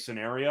worst case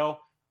scenario.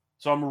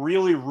 So I'm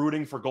really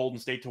rooting for Golden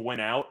State to win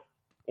out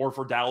or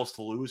for Dallas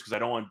to lose because I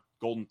don't want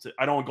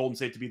Golden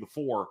State to be the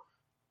 4.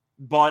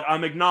 But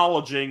I'm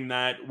acknowledging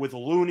that with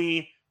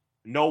Looney,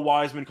 no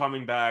Wiseman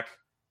coming back,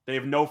 they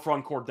have no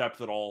front court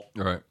depth at all.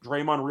 Right.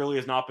 Draymond really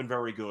has not been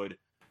very good.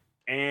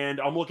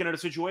 And I'm looking at a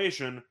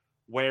situation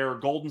where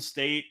Golden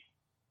State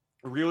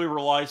really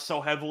relies so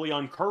heavily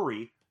on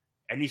Curry,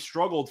 and he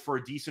struggled for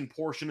a decent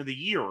portion of the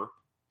year.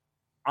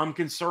 I'm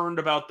concerned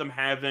about them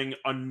having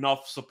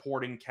enough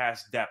supporting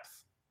cast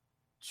depth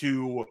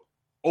to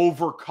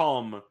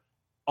overcome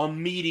a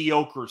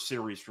mediocre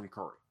series from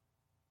Curry.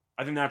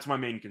 I think that's my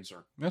main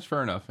concern. That's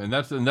fair enough, and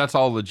that's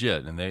all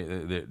legit. And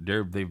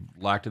they've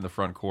lacked in the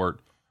front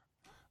court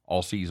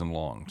all season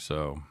long.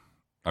 So,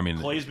 I mean,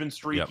 Clay's been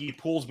streaky, yep.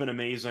 Poole's been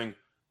amazing,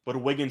 but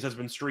Wiggins has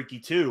been streaky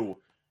too.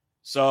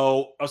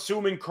 So,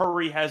 assuming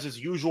Curry has his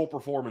usual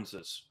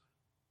performances,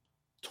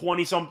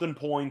 20-something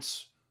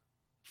points,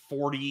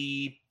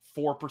 44%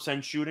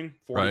 shooting,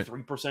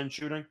 43%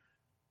 shooting.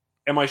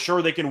 Am I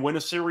sure they can win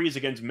a series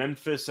against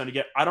Memphis? And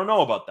again, I don't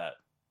know about that.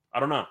 I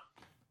don't know.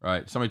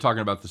 Right. Somebody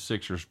talking about the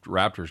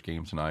Sixers-Raptors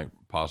game tonight,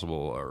 possible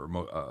or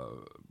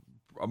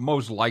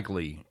most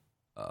likely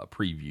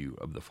preview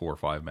of the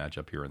 4-5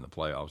 matchup here in the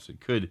playoffs. It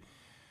could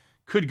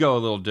go a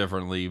little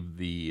differently.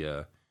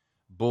 The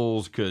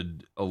Bulls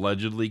could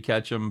allegedly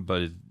catch them,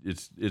 but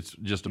it's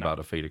just about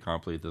a fait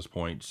accompli at this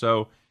point.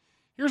 So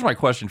here's my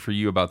question for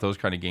you about those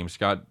kind of games,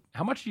 Scott.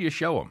 How much do you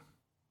show them?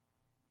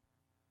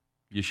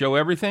 You show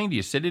everything? Do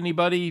you sit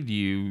anybody? Do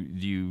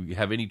you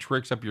have any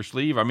tricks up your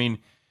sleeve? I mean,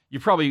 you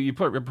probably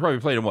played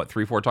them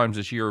 3-4 times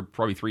this year,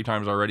 probably 3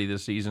 times already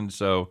this season.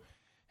 So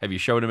have you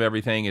showed them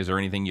everything? Is there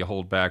anything you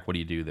hold back? What do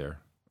you do there?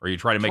 Or you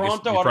try to make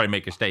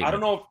a statement? I don't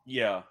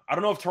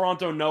know if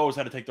Toronto knows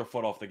how to take their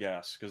foot off the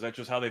gas because that's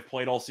just how they've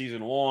played all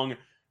season long.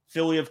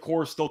 Philly, of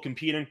course, still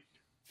competing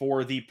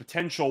for the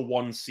potential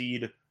 1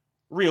 seed,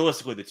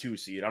 realistically the 2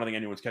 seed. I don't think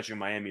anyone's catching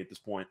Miami at this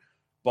point,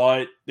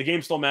 but the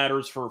game still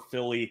matters for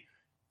Philly.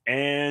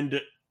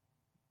 And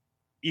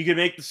you can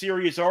make the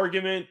serious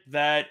argument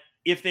that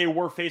if they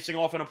were facing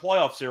off in a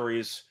playoff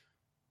series,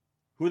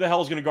 who the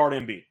hell is going to guard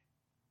Embiid?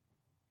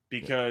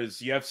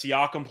 Because you have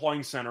Siakam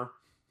playing center,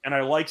 and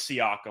I like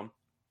Siakam,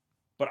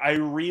 but I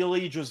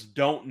really just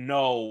don't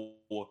know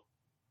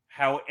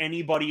how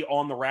anybody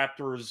on the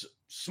Raptors'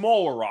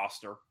 smaller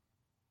roster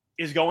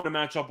is going to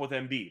match up with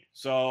Embiid.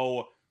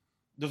 So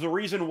there's a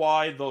reason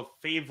why the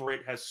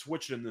favorite has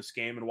switched in this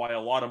game and why a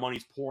lot of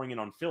money's pouring in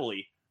on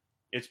Philly.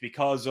 It's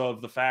because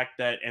of the fact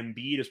that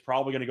Embiid is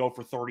probably going to go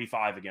for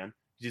 35 again.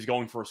 He's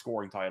going for a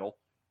scoring title.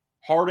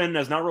 Harden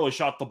has not really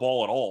shot the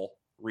ball at all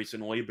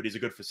recently, but he's a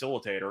good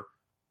facilitator.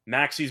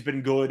 Maxi's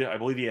been good. I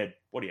believe he had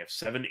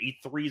 7, 8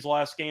 threes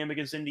last game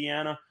against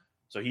Indiana.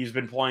 So he's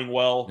been playing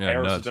well. Yeah,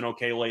 Harris has been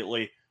okay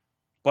lately.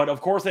 But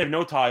of course they have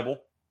no Tybal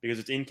because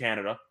it's in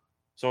Canada.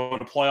 So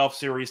in a playoff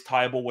series,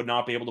 Tybal would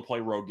not be able to play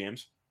road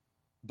games.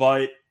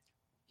 But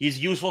he's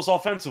useless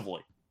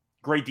offensively.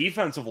 Great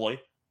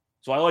defensively.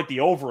 So I like the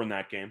over in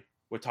that game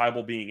with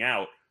Tybal being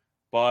out.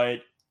 But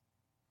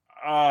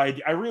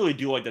I really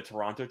do like the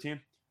Toronto team.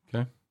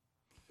 Okay.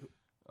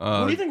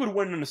 Who do you think would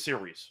win in a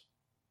series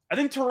I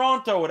think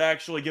Toronto would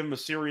actually give them a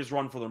serious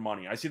run for their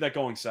money. I see that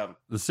going 7.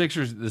 The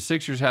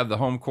Sixers have the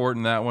home court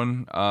in that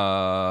one.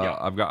 Yeah.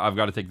 I've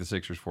got to take the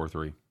Sixers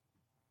 4-3.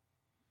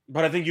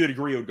 But I think you'd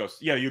agree it would go.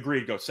 Yeah, you agree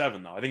it'd go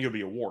 7 though. I think it would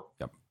be a war.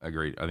 Yep,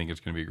 agreed. I think it's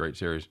going to be a great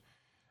series.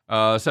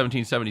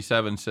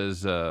 1777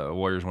 says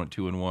Warriors went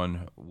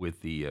 2-1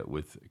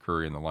 with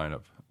Curry in the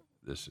lineup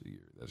this year.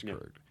 That's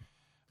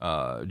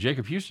correct.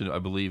 Jacob Houston, I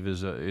believe,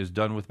 is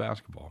done with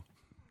basketball.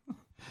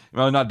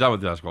 Well, not done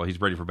with basketball. He's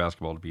ready for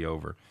basketball to be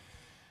over.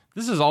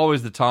 This is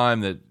always the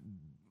time that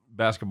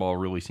basketball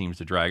really seems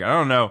to drag. I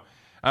don't know.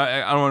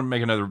 I don't want to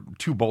make another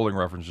 2 bowling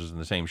references in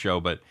the same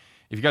show, but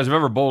if you guys have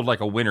ever bowled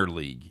like a winter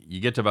league, you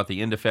get to about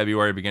the end of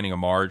February, beginning of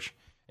March,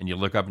 and you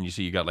look up and you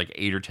see you got like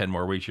 8 or 10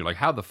 more weeks. You're like,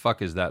 how the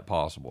fuck is that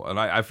possible? And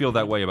I feel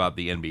that way about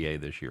the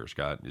NBA this year,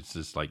 Scott. It's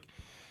just like,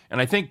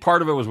 and I think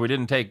part of it was we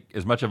didn't take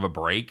as much of a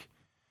break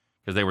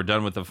because they were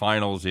done with the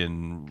finals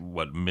in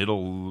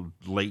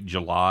late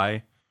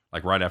July,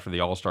 like right after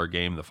the All-Star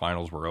game, the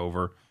finals were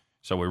over.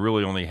 So we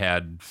really only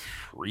had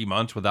 3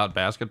 months without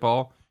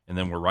basketball, and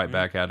then we're right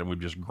back at it. And we're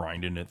just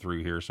grinding it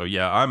through here. So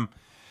yeah,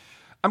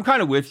 I'm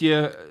kind of with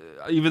you,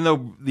 even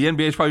though the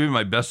NBA is probably been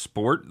my best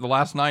sport the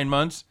last 9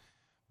 months.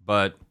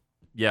 But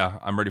yeah,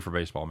 I'm ready for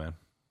baseball, man.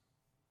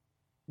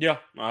 Yeah,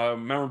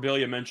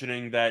 memorabilia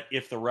mentioning that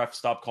if the refs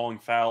stop calling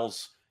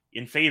fouls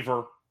in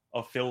favor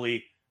of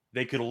Philly,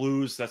 they could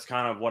lose. That's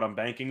kind of what I'm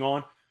banking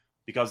on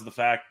because of the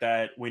fact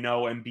that we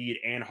know Embiid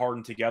and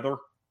Harden together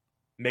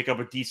make up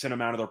a decent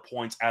amount of their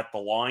points at the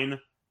line.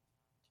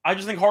 I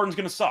just think Harden's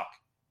going to suck.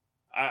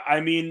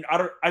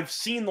 I've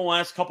seen the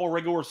last couple of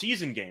regular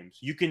season games.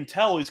 You can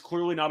tell he's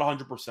clearly not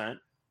 100%.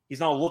 He's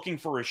not looking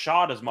for a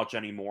shot as much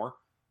anymore.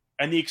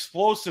 And the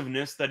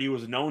explosiveness that he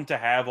was known to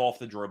have off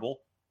the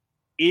dribble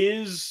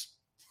is,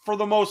 for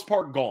the most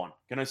part, gone.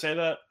 Can I say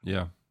that?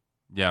 Yeah.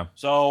 Yeah.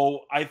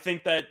 So I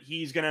think that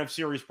he's going to have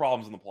serious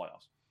problems in the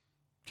playoffs.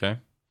 Okay.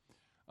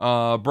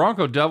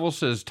 Bronco Devil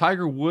says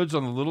Tiger Woods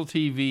on the little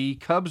TV,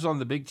 Cubs on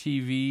the big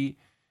TV,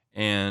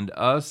 and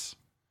us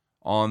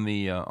on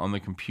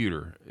the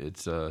computer.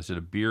 It's said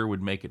a beer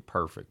would make it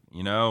perfect.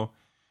 You know,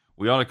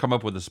 we ought to come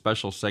up with a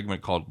special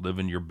segment called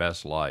 "Living Your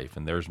Best Life,"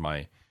 and there's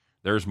my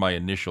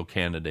initial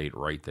candidate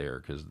right there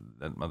because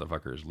that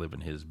motherfucker is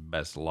living his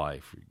best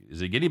life.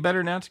 Is it getting better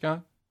than that,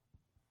 Scott?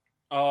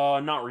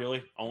 Not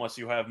really, unless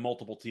you have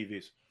multiple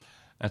TVs.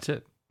 That's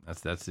it.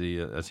 That's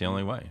the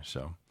only way.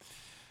 So,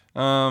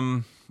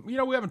 we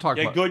haven't talked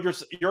about. Good.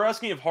 You're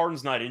asking if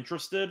Harden's not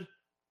interested.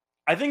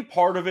 I think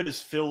part of it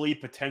is Philly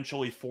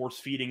potentially force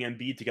feeding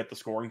Embiid to get the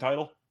scoring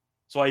title.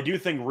 So I do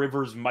think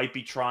Rivers might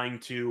be trying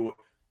to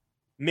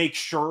make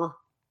sure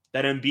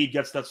that Embiid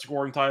gets that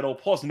scoring title.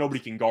 Plus, nobody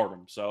can guard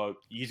him, so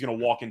he's going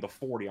to walk into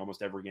 40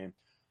 almost every game.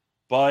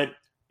 But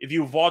if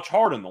you've watched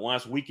Harden the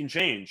last week and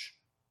change,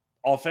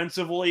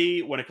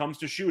 offensively, when it comes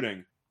to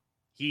shooting,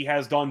 he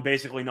has done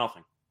basically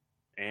nothing.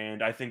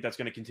 And I think that's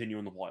going to continue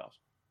in the playoffs.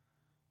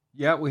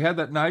 Yeah, we had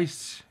that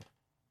nice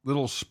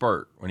little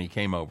spurt when he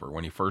came over,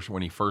 when he first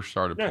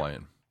started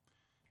playing.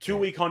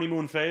 2-week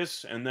honeymoon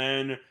phase, and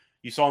then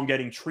you saw him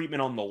getting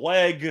treatment on the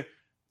leg,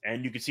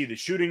 and you could see the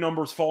shooting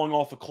numbers falling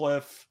off a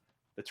cliff.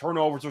 The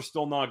turnovers are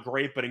still not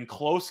great, but in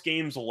close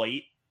games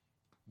late,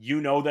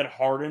 you know that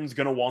Harden's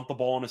going to want the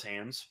ball in his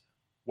hands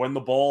when the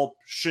ball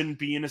shouldn't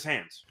be in his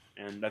hands.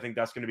 And I think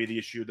that's going to be the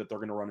issue that they're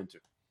going to run into.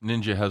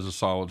 Ninja has a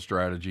solid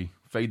strategy.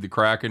 Fade the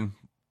Kraken,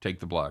 take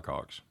the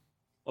Blackhawks.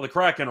 Well, the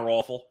Kraken are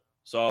awful,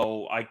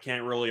 so I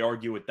can't really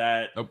argue with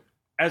that. Nope.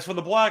 As for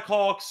the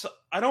Blackhawks,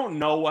 I don't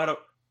know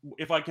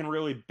if I can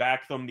really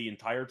back them the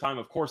entire time.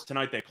 Of course,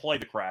 tonight they play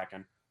the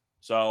Kraken.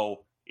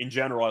 So, in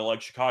general, I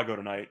like Chicago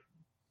tonight.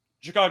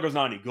 Chicago's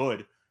not any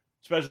good,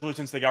 especially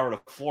since they got rid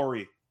of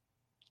Fleury.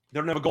 They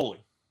don't have a goalie,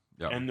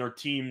 and their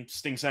team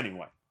stinks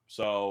anyway.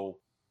 So,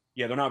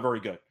 yeah, they're not very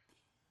good.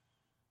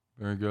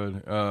 Very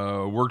good.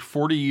 Worked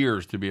 40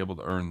 years to be able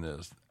to earn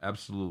this.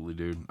 Absolutely,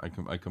 dude.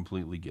 I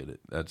completely get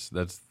it. That's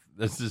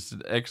just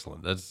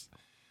excellent.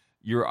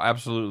 You're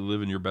absolutely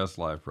living your best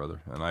life,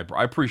 brother. And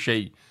I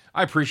appreciate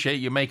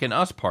you making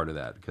us part of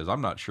that because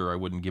I'm not sure I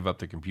wouldn't give up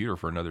the computer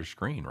for another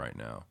screen right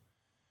now.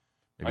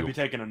 I'd be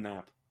taking a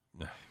nap.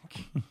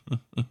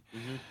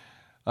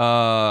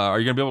 Are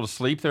you gonna be able to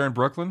sleep there in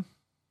Brooklyn?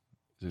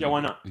 Yeah,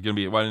 why not? It's gonna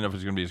be. Well, I don't know if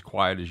it's gonna be as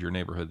quiet as your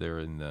neighborhood there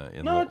in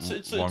No,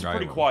 it's a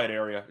pretty quiet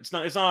area. It's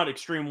not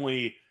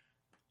extremely,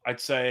 I'd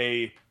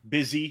say,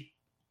 busy.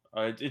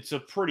 It's a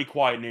pretty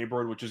quiet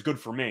neighborhood, which is good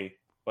for me.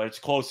 But it's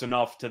close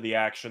enough to the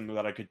action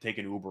that I could take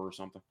an Uber or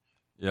something.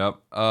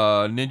 Yep.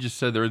 Ninja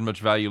said there isn't much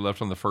value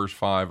left on the first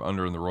 5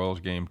 under in the Royals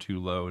game. Too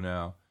low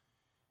now.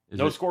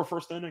 Score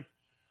first inning.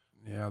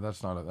 Yeah,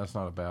 that's not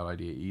a bad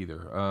idea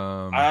either.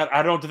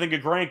 I don't think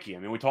of Greinke. I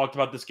mean, we talked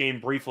about this game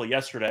briefly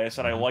yesterday. I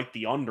said I like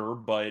the under,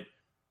 but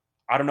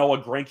I don't know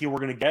what Greinke we're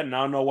going to get, and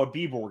I don't know what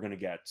Bieber we're going to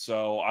get.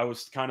 So I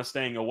was kind of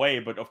staying away.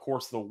 But of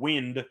course, the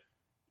wind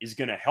is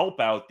going to help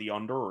out the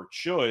under, or it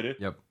should.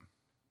 Yep.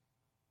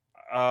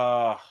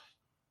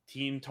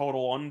 Team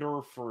total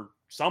under for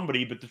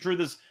somebody, but the truth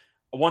is,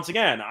 once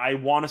again, I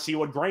want to see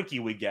what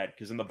Greinke we get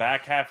because in the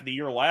back half of the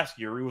year last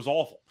year he was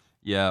awful.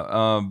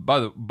 Yeah.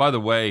 By the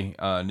way,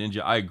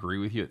 Ninja, I agree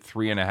with you. At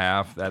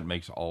 3.5, that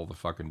makes all the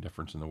fucking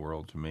difference in the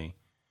world to me.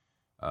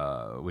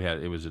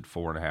 It was at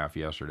 4.5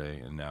 yesterday,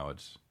 and now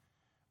it's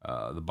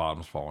the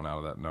bottom's falling out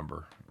of that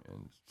number,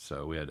 and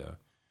so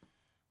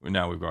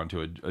now we've gone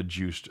to a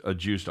juiced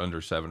under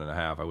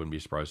 7.5. I wouldn't be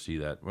surprised to see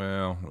that.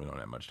 Well, we don't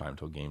have much time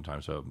until game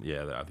time, so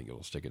yeah, I think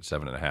it'll stick at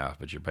 7.5.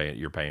 But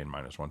you're paying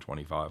minus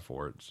 125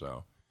 for it.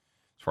 So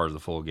as far as the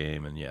full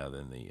game, and yeah,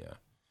 then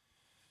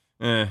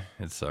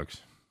it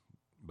sucks.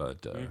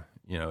 But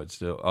it's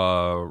still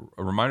a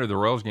reminder: the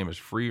Royals game is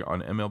free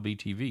on MLB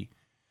TV.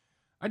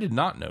 I did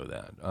not know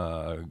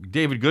that.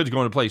 David Good's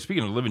going to play.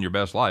 Speaking of living your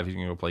best life, he's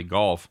going to go play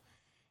golf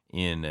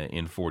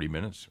in 40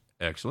 minutes.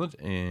 Excellent.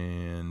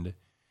 And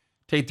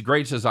Tate the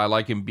Great says, I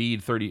like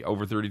Embiid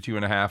over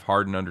 32.5,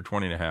 Harden under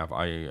 20.5.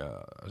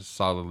 I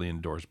solidly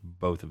endorse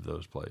both of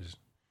those plays.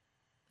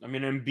 I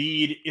mean,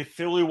 Embiid, if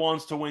Philly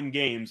wants to win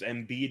games,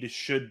 Embiid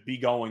should be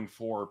going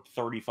for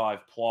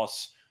 35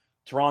 plus.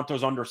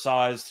 Toronto's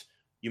undersized.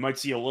 You might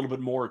see a little bit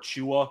more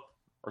Chua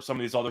or some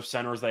of these other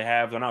centers they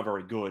have. They're not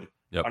very good.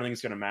 Yep. I don't think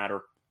it's going to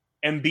matter.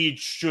 Embiid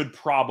should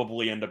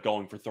probably end up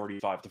going for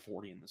 35 to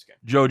 40 in this game.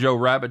 Jojo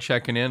Rabbit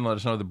checking in. Let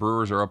us know the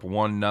Brewers are up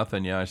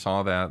 1-0. Yeah, I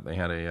saw that. They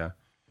had a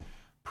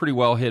pretty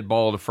well hit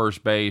ball to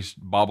first base,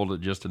 bobbled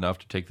it just enough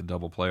to take the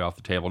double play off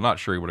the table. Not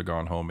sure he would have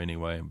gone home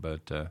anyway,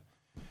 but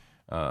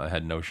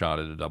had no shot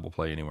at a double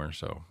play anywhere.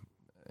 So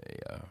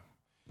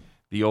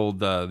the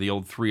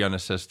old 3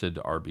 unassisted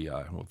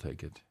RBI. We'll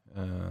take it.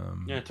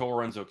 Until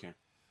Lorenzo can.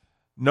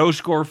 No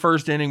score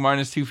first inning,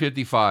 minus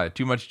 255.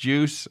 Too much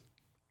juice.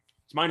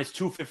 It's minus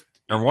 250.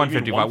 Or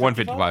 155.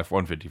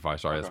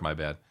 155. Sorry, okay. That's my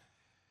bad.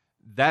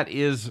 That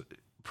is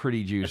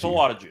pretty juicy. It's a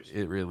lot of juice.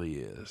 It really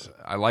is.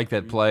 I like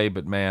that play,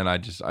 but man,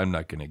 I'm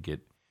not going to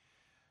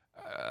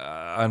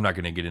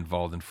get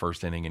involved in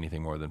first inning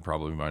anything more than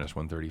probably minus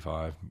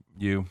 135.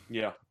 You?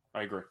 Yeah,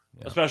 I agree.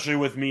 Yeah. Especially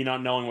with me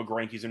not knowing what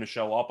Greinke's going to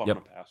show up, I'm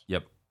going to pass.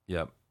 Yep.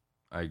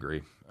 I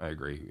agree.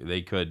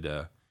 They could,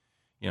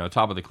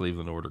 top of the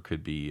Cleveland order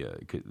could be.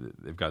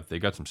 They've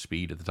got some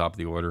speed at the top of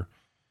the order.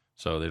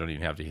 So they don't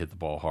even have to hit the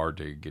ball hard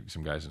to get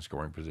some guys in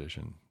scoring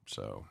position.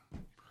 So,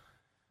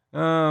 you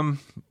know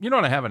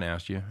what I haven't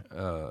asked you?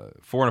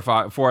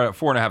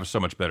 4.5 is so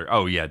much better.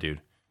 Oh yeah,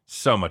 dude,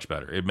 so much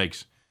better. It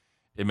makes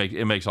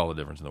all the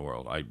difference in the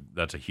world.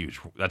 That's a huge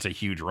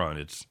run.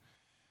 It's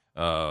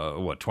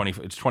 20?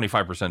 It's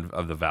 25%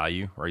 of the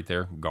value right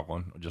there,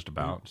 gone just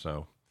about.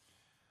 So,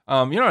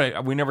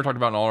 we never talked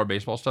about all our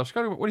baseball stuff.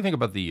 Scott, what do you think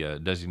about the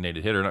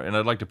designated hitter? And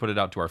I'd like to put it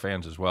out to our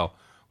fans as well.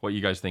 What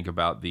you guys think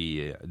about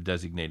the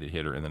designated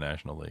hitter in the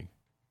National League?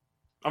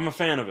 I'm a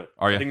fan of it.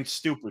 Are you? I think it's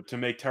stupid to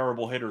make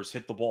terrible hitters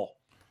hit the ball.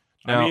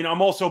 Now, I mean, I'm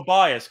also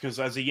biased because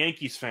as a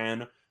Yankees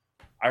fan,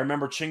 I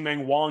remember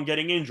Ching-Meng Wang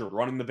getting injured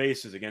running the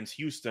bases against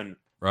Houston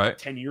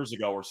 10 years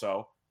ago or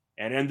so,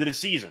 and ended his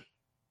season.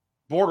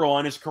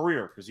 Borderline his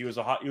career because he was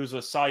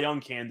a Cy Young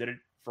candidate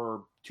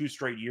for 2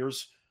 straight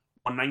years,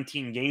 won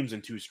 19 games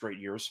in 2 straight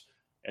years,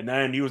 and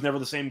then he was never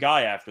the same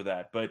guy after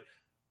that. But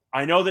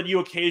I know that you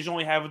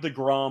occasionally have a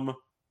DeGrom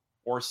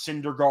or a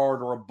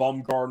Syndergaard or a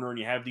Bumgarner, and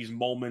you have these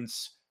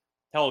moments.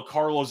 Hell,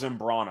 Carlos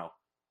Zambrano,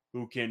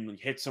 who can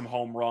hit some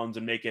home runs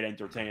and make it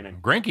entertaining.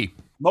 Greinke.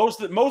 Most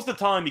of the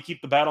time, you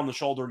keep the bat on the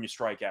shoulder and you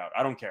strike out.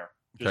 I don't care.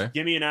 Just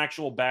give me an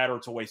actual bat or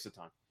it's a waste of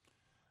time.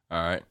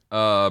 All right.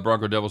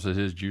 Bronco Devil says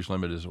his juice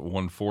limit is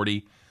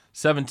 140.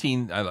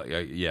 17.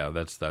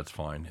 That's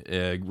fine.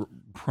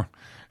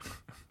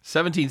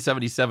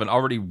 1777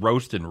 already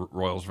roasting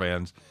Royals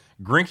fans.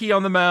 Greinke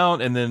on the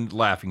mound and then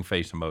laughing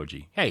face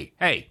emoji. Hey.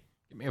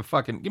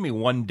 Give me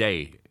 1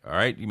 day, all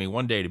right? Give me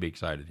 1 day to be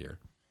excited here.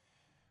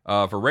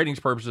 For ratings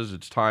purposes,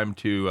 it's time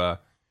to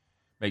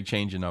make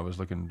change, and I was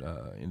looking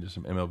into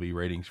some MLB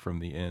ratings from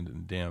the end,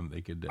 and damn, they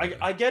could...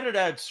 I get it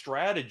at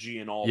strategy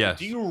and all, yes. But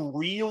do you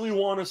really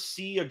want to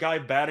see a guy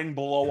batting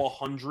below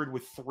 100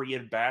 with 3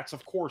 at-bats?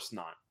 Of course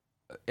not.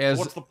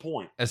 What's the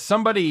point? As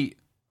somebody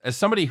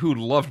who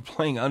loved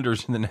playing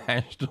unders in the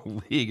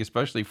National League,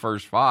 especially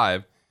first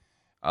 5,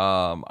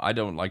 I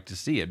don't like to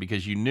see it,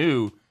 because you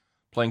knew...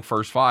 Playing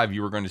first 5,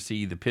 you were going to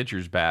see the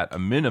pitchers bat a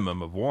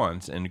minimum of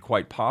once and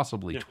quite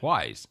possibly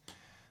twice.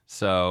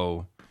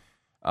 So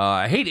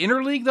I hate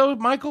interleague though,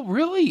 Michael.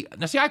 Really?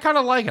 Now, see, I kind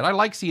of like it. I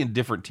like seeing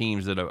different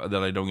teams that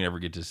I don't ever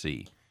get to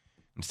see.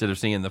 Instead of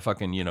seeing the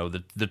fucking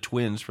the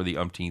Twins for the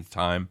umpteenth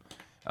time,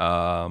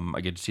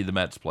 I get to see the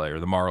Mets play or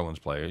the Marlins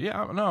play.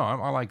 Yeah, no,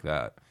 I like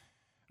that.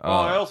 Well,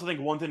 I also think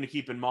one thing to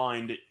keep in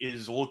mind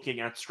is looking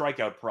at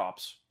strikeout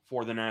props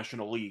for the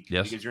National League.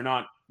 Yes. Because you're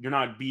not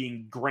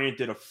being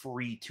granted a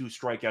free 2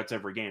 strikeouts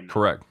every game now.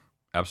 Correct.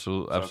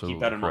 Absolutely keep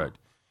that in correct.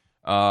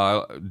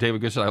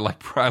 David Good said,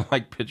 I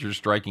like pitchers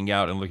striking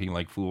out and looking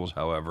like fools,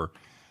 however.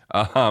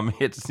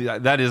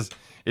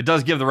 It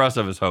does give the rest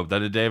of us hope,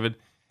 doesn't it, David?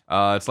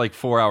 It's like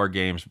 4-hour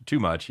games. Too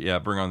much. Yeah,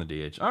 bring on the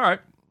DH. All right.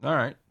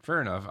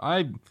 Fair enough.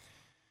 I'm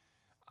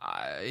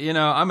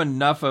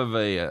enough of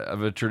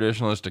a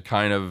traditionalist to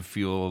kind of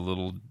feel a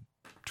little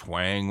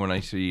twang when I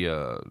see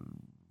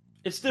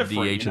it's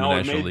different. DH in the National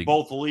It made League.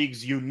 both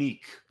leagues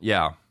unique.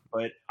 Yeah,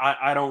 but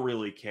I don't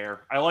really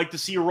care. I like to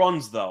see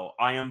runs, though.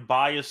 I am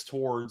biased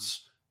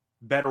towards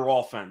better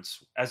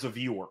offense as a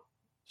viewer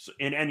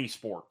in any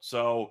sport.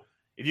 So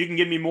if you can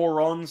give me more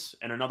runs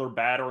and another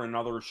batter and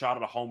another shot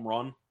at a home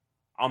run,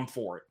 I'm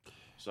for it.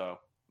 So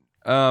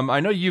I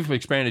know you've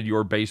expanded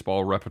your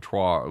baseball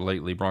repertoire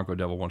lately. Bronco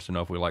Devil wants to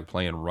know if we like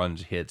playing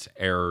runs, hits,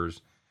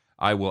 errors.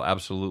 I will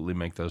absolutely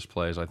make those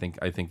plays. I think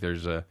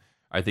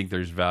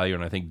there's value,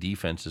 and I think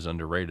defense is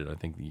underrated. I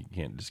think you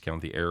can't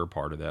discount the error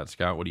part of that.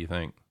 Scott, what do you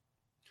think?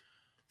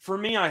 for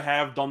me, I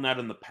have done that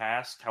in the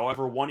past.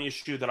 However, one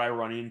issue that I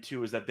run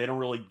into is that they don't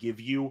really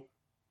give you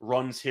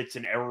runs, hits,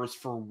 and errors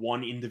for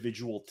one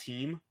individual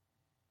team.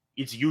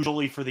 It's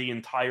usually for the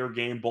entire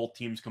game, both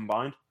teams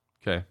combined.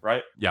 Okay.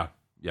 Right? Yeah.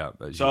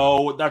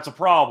 So that's a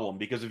problem,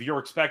 because if you're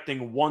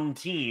expecting one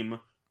team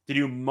to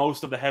do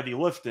most of the heavy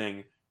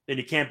lifting, then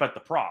you can't bet the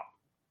prop.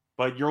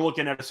 But you're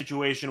looking at a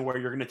situation where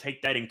you're going to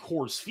take that in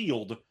Coors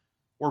Field,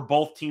 where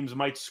both teams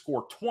might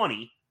score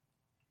 20.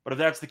 But if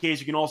that's the case,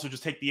 you can also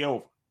just take the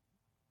over.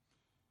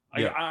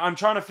 Yeah. I'm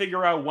trying to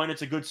figure out when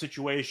it's a good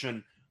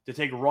situation to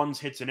take runs,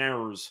 hits, and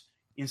errors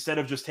instead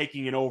of just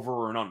taking an over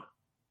or an under.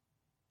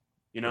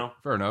 You know?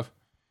 Fair enough.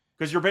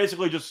 Because you're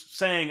basically just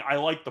saying, I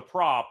like the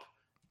prop,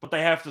 but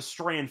they have to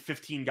strand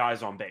 15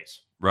 guys on base.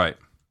 Right.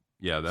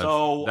 Yeah.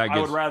 I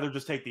would rather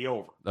just take the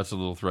over. That's a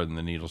little thread in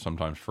the needle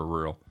sometimes, for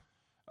real.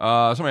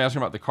 Somebody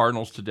asking about the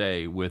Cardinals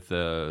today with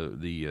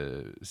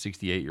the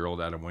 68-year-old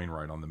Adam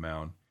Wainwright on the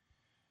mound.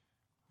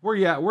 Where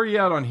you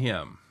at on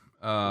him?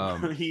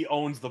 He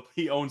owns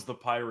the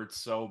Pirates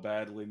so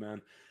badly,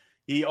 man.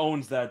 He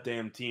owns that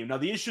damn team. Now,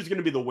 the issue is going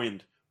to be the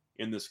wind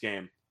in this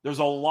game. There's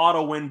a lot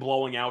of wind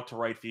blowing out to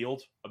right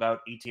field, about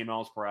 18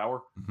 miles per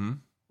hour,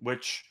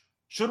 which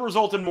should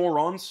result in more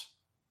runs.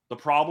 The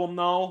problem,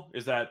 though,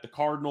 is that the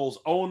Cardinals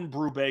own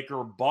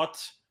Brubaker,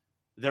 but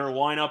their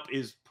lineup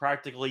is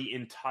practically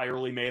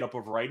entirely made up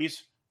of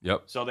righties.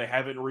 Yep. So they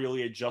haven't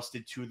really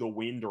adjusted to the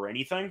wind or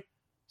anything.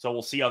 So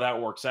we'll see how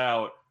that works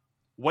out.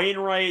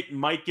 Wainwright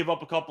might give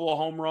up a couple of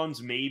home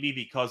runs, maybe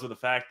because of the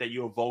fact that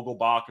you have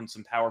Vogelbach and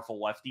some powerful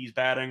lefties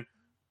batting.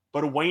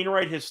 But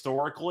Wainwright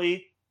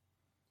historically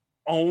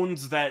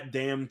owns that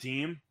damn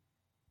team.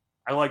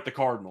 I like the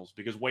Cardinals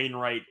because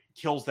Wainwright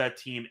kills that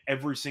team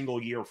every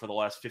single year for the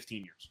last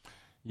 15 years.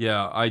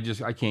 Yeah, I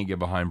can't get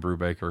behind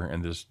Brubaker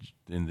in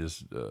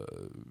this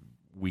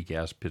weak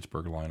ass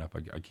Pittsburgh lineup.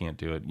 I can't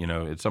do it. You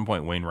know, at some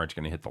point Wainwright's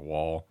going to hit the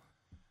wall,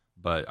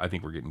 but I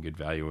think we're getting good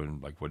value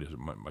in, like, what is it,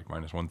 like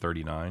minus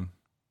 139.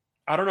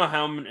 I don't know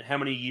how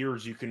many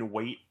years you can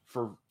wait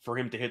for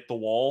him to hit the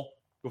wall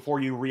before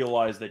you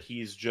realize that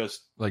he's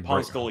just like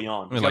Ponce de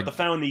Leon. He's got the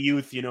fountain of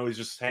youth, you know, he's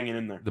just hanging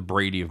in there. The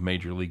Brady of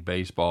Major League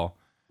Baseball.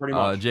 Pretty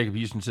much. Jacob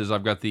Houston says,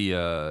 I've got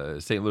the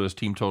St. Louis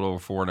team total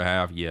over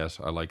 4.5. Yes,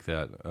 I like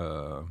that.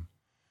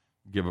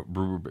 Give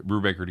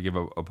Brubaker to give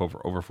up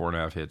over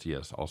 4.5 hits.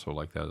 Yes, also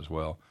like that as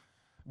well.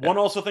 One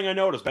also thing I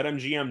noticed,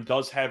 BetMGM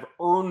does have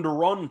earned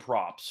run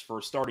props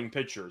for starting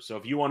pitchers. So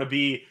if you want to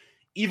be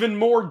even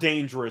more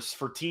dangerous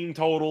for team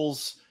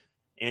totals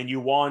and you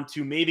want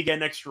to maybe get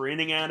an extra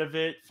inning out of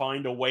it,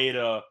 find a way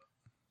to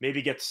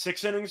maybe get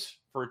 6 innings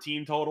for a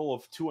team total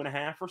of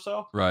 2.5 or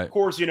so. Right. Of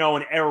course, you know,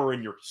 an error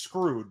and you're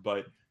screwed,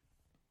 but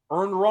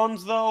earned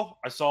runs, though,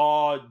 I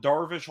saw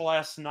Darvish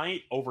last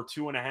night over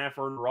 2.5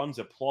 earned runs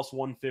at plus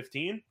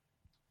 115.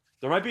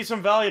 There might be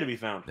some value to be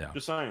found. Yeah.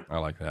 Just saying. I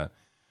like that.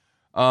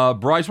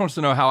 Bryce wants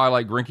to know how I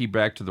like Greinke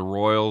back to the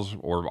Royals,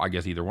 or I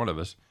guess either one of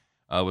us.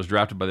 Was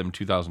drafted by them in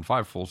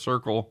 2005, full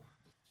circle,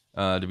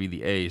 to be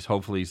the ace.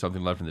 Hopefully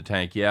something left in the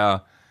tank.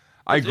 Yeah,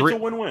 I agree. It's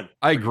a win-win.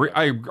 I agree.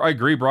 I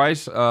agree,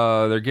 Bryce.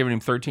 They're giving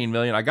him $13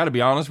 million. I got to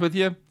be honest with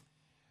you.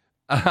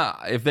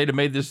 If they'd have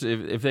made this,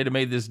 if they'd have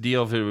made this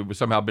deal, if it was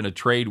somehow been a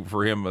trade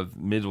for him of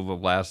middle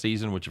of last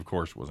season, which of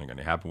course wasn't going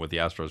to happen with the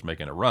Astros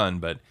making a run,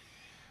 but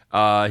he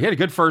had a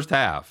good first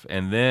half,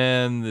 and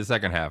then the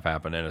second half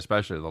happened, and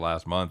especially the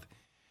last month,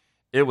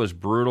 it was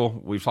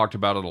brutal. We've talked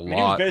about it a lot. He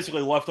was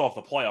basically left off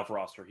the playoff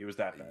roster. He was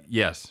that bad.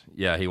 Yes,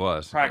 yeah, he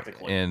was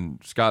practically.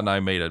 And Scott and I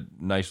made a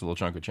nice little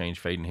chunk of change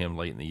fading him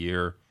late in the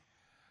year.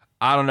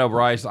 I don't know,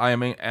 Bryce.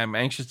 I'm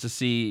anxious to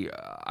see.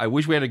 I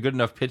wish we had a good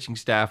enough pitching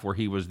staff where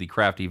he was the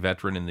crafty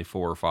veteran in the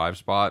 4 or 5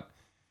 spot.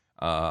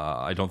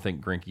 I don't think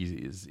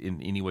Greinke is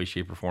in any way,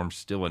 shape, or form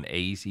still an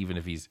ace, even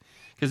if he's,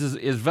 because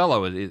his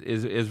velo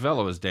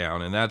is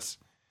down, and that's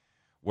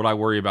what I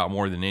worry about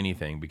more than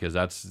anything, because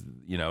that's,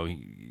 you know,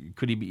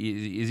 could he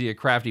be? Is he a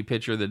crafty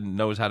pitcher that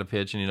knows how to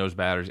pitch and he knows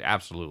batters?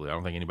 Absolutely. I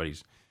don't think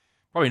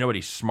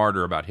nobody's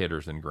smarter about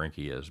hitters than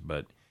Greinke is,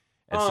 but.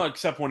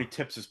 Except when he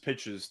tips his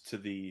pitches to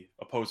the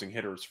opposing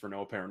hitters for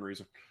no apparent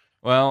reason.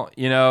 Well,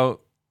 you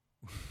know,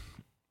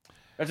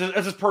 that's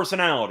his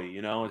personality.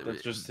 You know,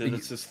 that's just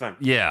his thing.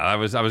 Yeah, I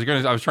was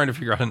trying to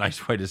figure out a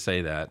nice way to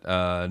say that.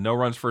 No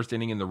runs first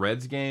inning in the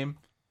Reds game.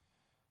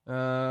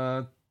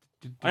 I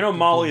know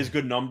Molly has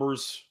good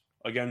numbers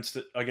against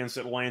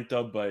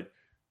Atlanta, but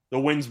the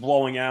wind's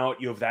blowing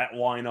out. You have that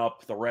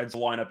lineup. The Reds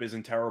lineup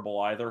isn't terrible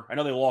either. I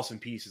know they lost in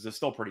pieces. It's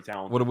still pretty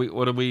talented.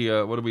 What do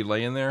we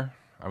lay in there?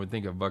 I would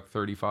think a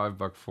 $135,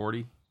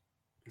 $140.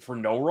 For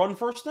no run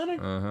first inning?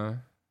 Uh-huh.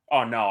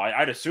 Oh, no.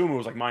 I'd assume it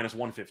was like minus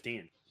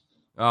 115.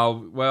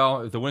 Oh,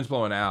 well, if the wind's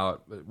blowing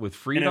out, with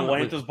Fried In on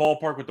Atlanta's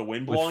ballpark with the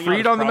wind with blowing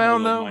Fried out, on the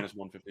mound, though? minus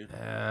 115.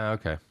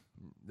 Okay.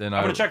 Then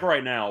I'm going to check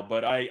right now,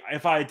 but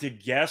if I had to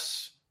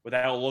guess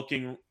without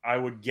looking, I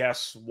would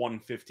guess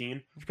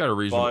 115. You've got a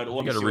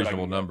reasonable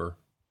reasonable number.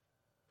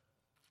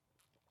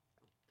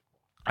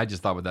 I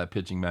just thought with that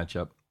pitching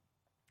matchup,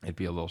 it'd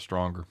be a little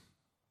stronger.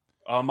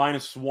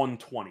 Minus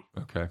 120.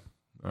 Okay.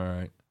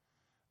 All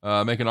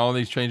right. Making all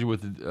these changes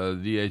with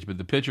the DH, but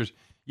the pitchers.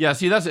 Yeah,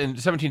 see, that's in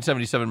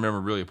 1777. Remember,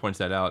 really points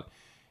that out.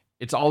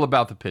 It's all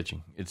about the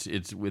pitching.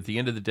 It's with the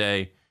end of the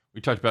day.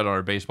 We talked about it on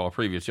our baseball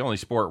preview. It's the only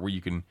sport where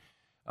you can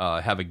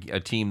have a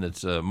team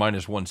that's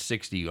minus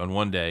 160 on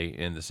one day,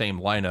 and the same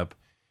lineup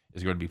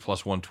is going to be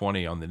plus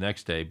 120 on the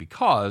next day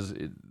because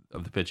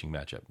of the pitching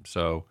matchup.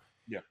 So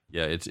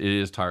yeah, it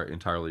is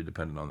entirely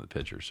dependent on the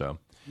pitcher. So,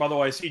 by the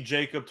way, I see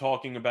Jacob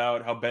talking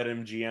about how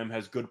BetMGM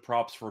has good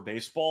props for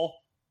baseball.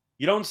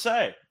 You don't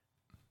say.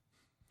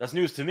 That's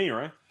news to me,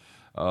 right?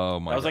 Oh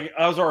my! That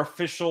was our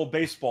official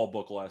baseball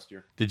book last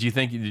year. Did you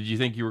think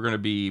you were going to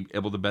be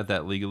able to bet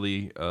that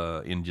legally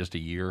in just a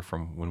year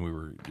from when we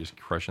were just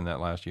crushing that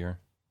last year?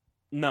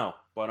 No,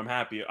 but I'm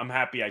happy. I'm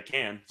happy I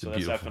can. So that's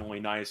beautiful. definitely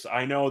nice.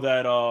 I know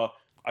that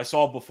I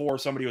saw before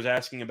somebody was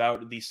asking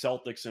about the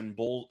Celtics and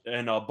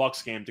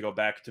Bucks game to go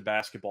back to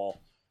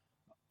basketball.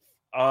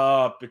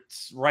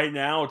 It's right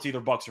now it's either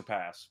Bucks or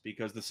pass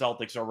because the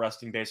Celtics are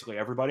resting basically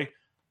everybody.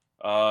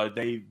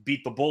 They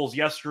beat the Bulls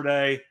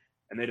yesterday.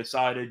 And they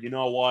decided, you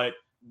know what,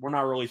 we're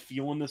not really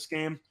feeling this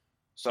game.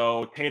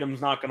 So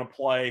Tatum's not going to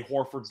play.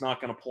 Horford's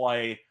not going to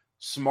play.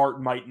 Smart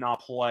might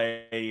not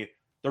play.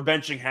 They're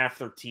benching half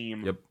their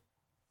team. Yep.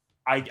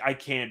 I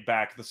can't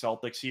back the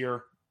Celtics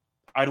here.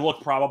 I'd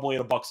look probably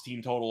at a Bucks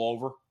team total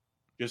over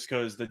just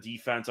because the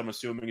defense, I'm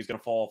assuming, is going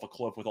to fall off a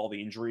cliff with all the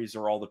injuries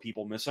or all the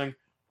people missing.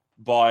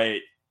 But,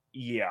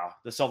 yeah,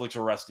 the Celtics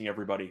are resting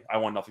everybody. I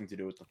want nothing to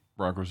do with them.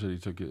 Bronco City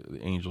took the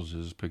Angels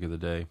as pick of the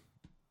day.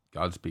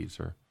 Godspeed,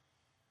 sir.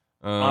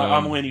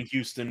 I'm leaning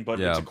Houston, but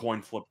yeah. It's a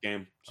coin flip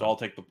game, so I'll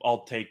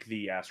take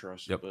the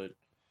Astros. Yep. But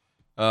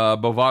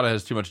Bovada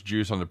has too much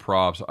juice on the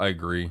props. I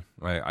agree.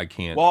 I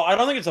can't. Well, I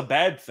don't think it's a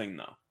bad thing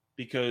though,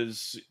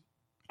 because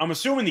I'm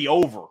assuming the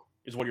over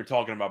is what you're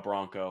talking about,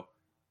 Bronco.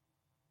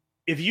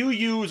 If you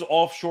use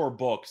offshore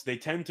books, they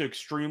tend to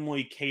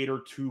extremely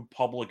cater to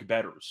public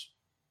bettors.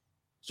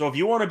 So if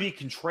you want to be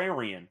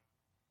contrarian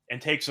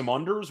and take some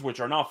unders, which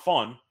are not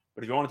fun,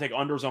 but if you want to take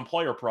unders on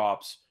player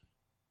props,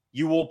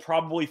 you will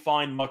probably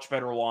find much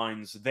better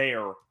lines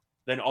there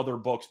than other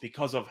books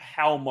because of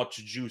how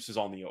much juice is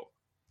on the over.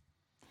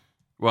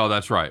 Well,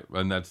 that's right,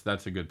 and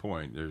that's a good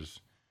point. There's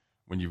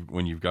when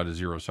you've got a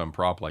zero-sum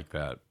prop like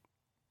that,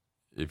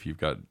 if you've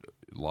got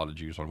a lot of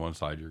juice on one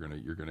side, you're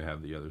gonna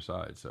have the other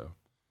side. So,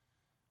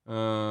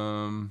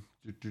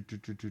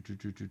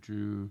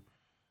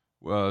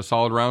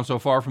 solid round so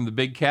far from the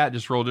Big Cat.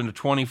 Just rolled into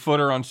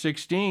 20-footer on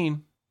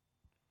 16.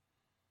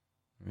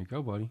 There you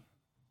go, buddy.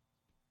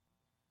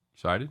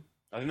 Excited?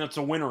 I think that's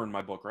a winner in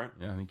my book, right?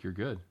 Yeah, I think you're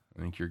good.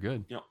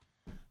 Yep.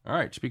 All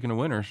right. Speaking of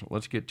winners,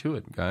 let's get to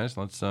it, guys.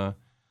 Let's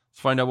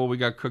find out what we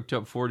got cooked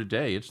up for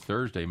today. It's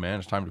Thursday, man.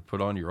 It's time to put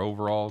on your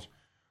overalls,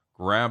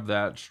 grab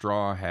that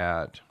straw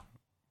hat,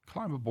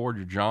 climb aboard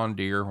your John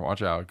Deere.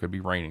 Watch out. It could be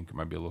raining. It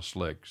might be a little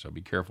slick, so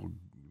be careful.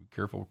 Be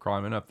careful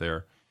climbing up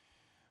there.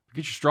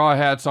 Get your straw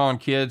hats on,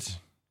 kids.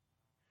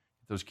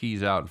 Get those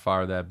keys out and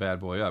fire that bad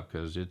boy up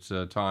because it's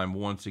time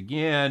once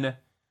again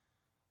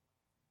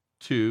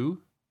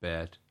to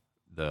bet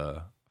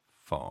the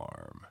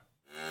farm.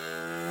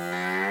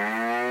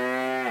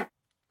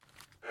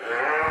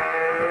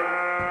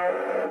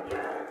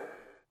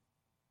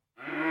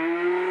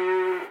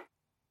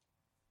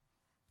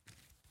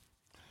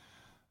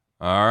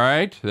 All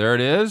right, there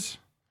it is.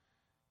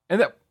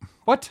 And that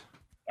what?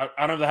 I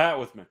don't have the hat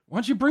with me. Why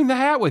don't you bring the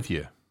hat with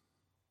you?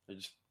 I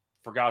just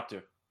forgot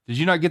to. Did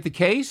you not get the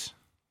case?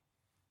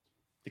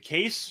 The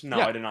case? No,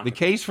 Yeah, I did not. The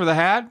case for the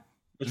hat?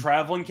 The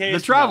traveling case?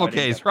 The travel No, I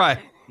didn't case, get it. right.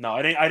 No,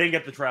 I didn't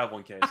get the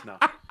traveling case. No.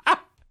 That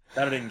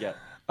I didn't get.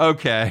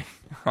 Okay.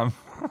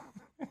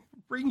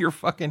 Bring your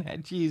fucking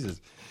hat.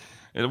 Jesus.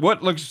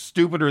 What looks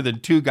stupider than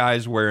two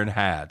guys wearing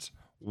hats?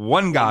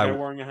 One guy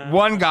wearing a hat?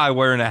 One guy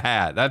wearing a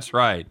hat. That's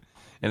right.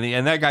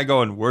 And that guy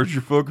going, "Where's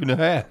your fucking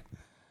hat?"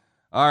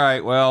 All right.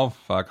 Well,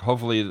 fuck.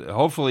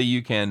 Hopefully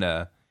you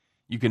can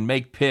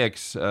make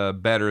picks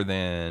better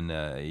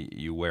than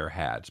you wear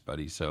hats,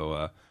 buddy.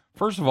 So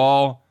first of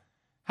all,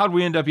 how'd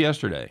we end up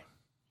yesterday?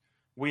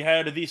 We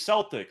had the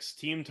Celtics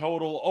team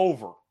total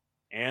over,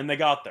 and they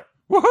got there.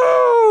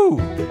 Woohoo!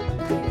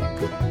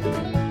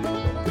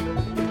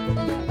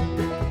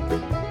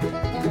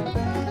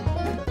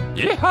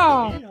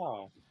 Yeehaw!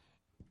 Yeah.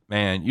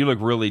 Man, you look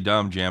really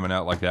dumb jamming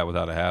out like that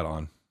without a hat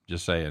on.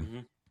 Just saying. Mm-hmm.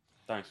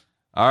 Thanks.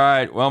 All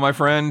right. Well, my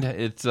friend,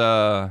 it's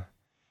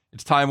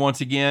time once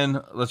again.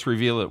 Let's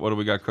reveal it. What do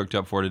we got cooked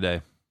up for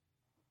today?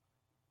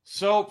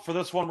 So for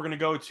this one, we're going to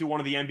go to one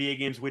of the NBA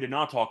games we did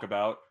not talk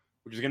about.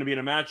 which is going to be in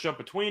a matchup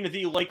between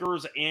the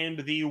Lakers and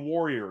the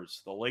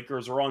Warriors. The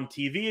Lakers are on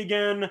TV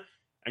again,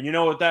 and you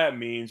know what that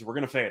means. We're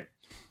going to fade.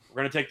 We're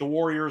going to take the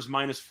Warriors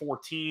minus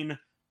 14.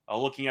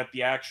 Looking at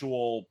the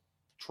actual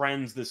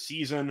trends this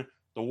season,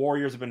 the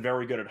Warriors have been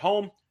very good at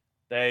home.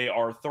 They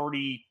are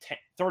 30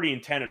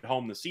 and 10 at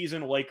home this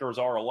season. Lakers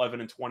are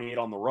 11 and 28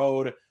 on the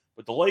road.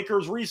 But the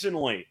Lakers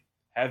recently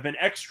have been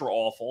extra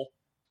awful.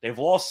 They've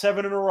lost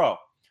 7 in a row.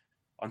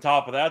 On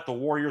top of that, the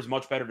Warriors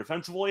much better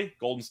defensively.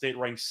 Golden State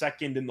ranks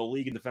second in the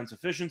league in defense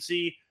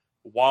efficiency,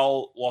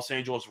 while Los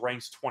Angeles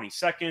ranks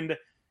 22nd.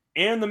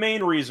 And the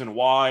main reason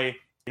why,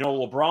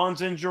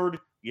 LeBron's injured,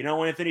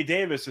 Anthony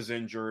Davis is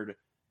injured.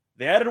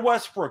 They added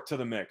Westbrook to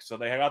the mix. So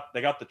they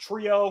got the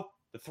trio,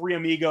 the three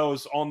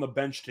amigos on the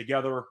bench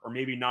together, or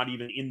maybe not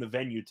even in the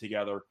venue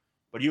together.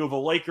 But you have a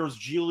Lakers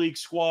G League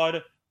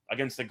squad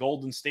against a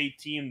Golden State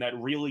team that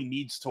really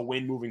needs to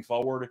win moving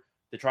forward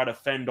to try to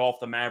fend off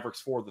the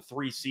Mavericks for the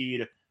 3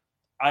 seed.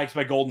 I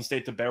expect Golden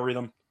State to bury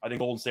them. I think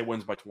Golden State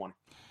wins by 20.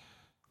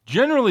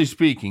 Generally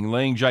speaking,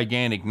 laying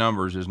gigantic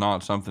numbers is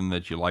not something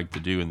that you like to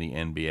do in the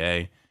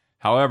NBA.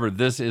 However,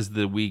 this is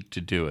the week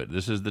to do it.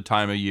 This is the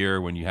time of year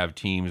when you have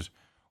teams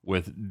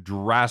with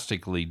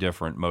drastically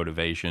different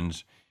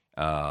motivations,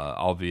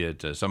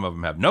 albeit some of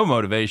them have no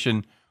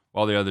motivation,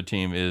 while the other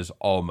team is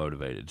all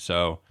motivated.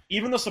 So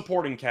even the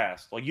supporting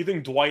cast, like you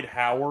think Dwight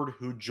Howard,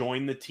 who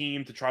joined the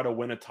team to try to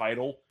win a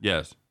title,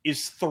 yes,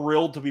 is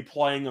thrilled to be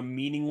playing a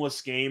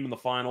meaningless game in the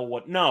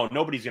final. No,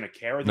 nobody's going to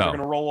care. They're going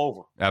to roll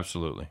over.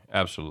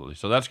 Absolutely.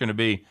 So that's going to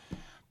be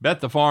Bet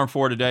the Farm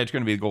for today. It's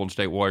going to be the Golden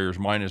State Warriors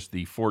minus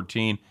the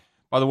 14.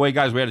 By the way,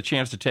 guys, we had a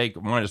chance to take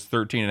minus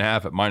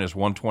 13.5 at minus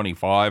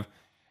 125.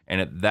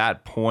 And at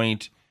that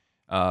point,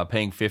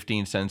 paying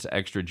 15 cents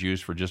extra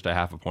juice for just a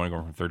half a point,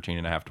 going from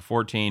 13.5 to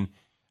 14,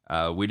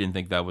 we didn't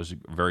think that was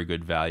very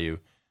good value.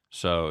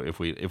 So if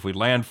we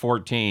land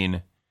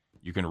 14,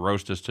 you can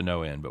roast us to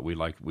no end. But we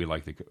like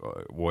the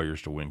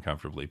Warriors to win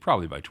comfortably,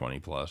 probably by 20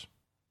 plus.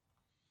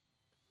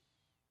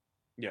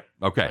 Yeah.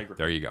 Okay.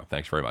 There you go.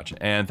 Thanks very much,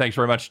 and thanks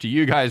very much to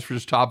you guys for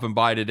just stopping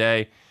by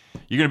today.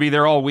 You're going to be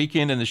there all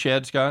weekend in the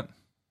shed, Scott?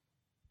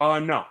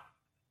 No.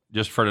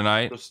 Just for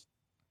tonight?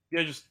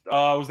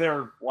 I was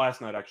there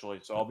last night, actually,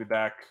 so I'll be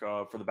back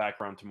for the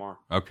background tomorrow.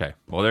 Okay.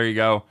 Well, there you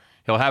go.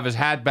 He'll have his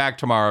hat back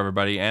tomorrow,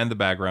 everybody, and the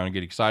background, and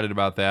get excited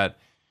about that.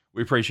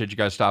 We appreciate you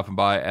guys stopping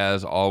by.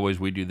 As always,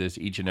 we do this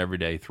each and every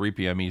day, 3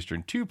 p.m.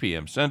 Eastern, 2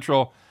 p.m.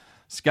 Central.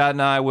 Scott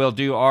and I will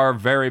do our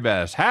very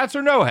best, hats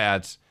or no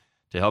hats,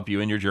 to help you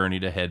in your journey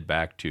to head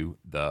back to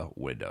the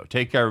window.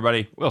 Take care,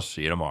 everybody. We'll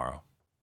see you tomorrow.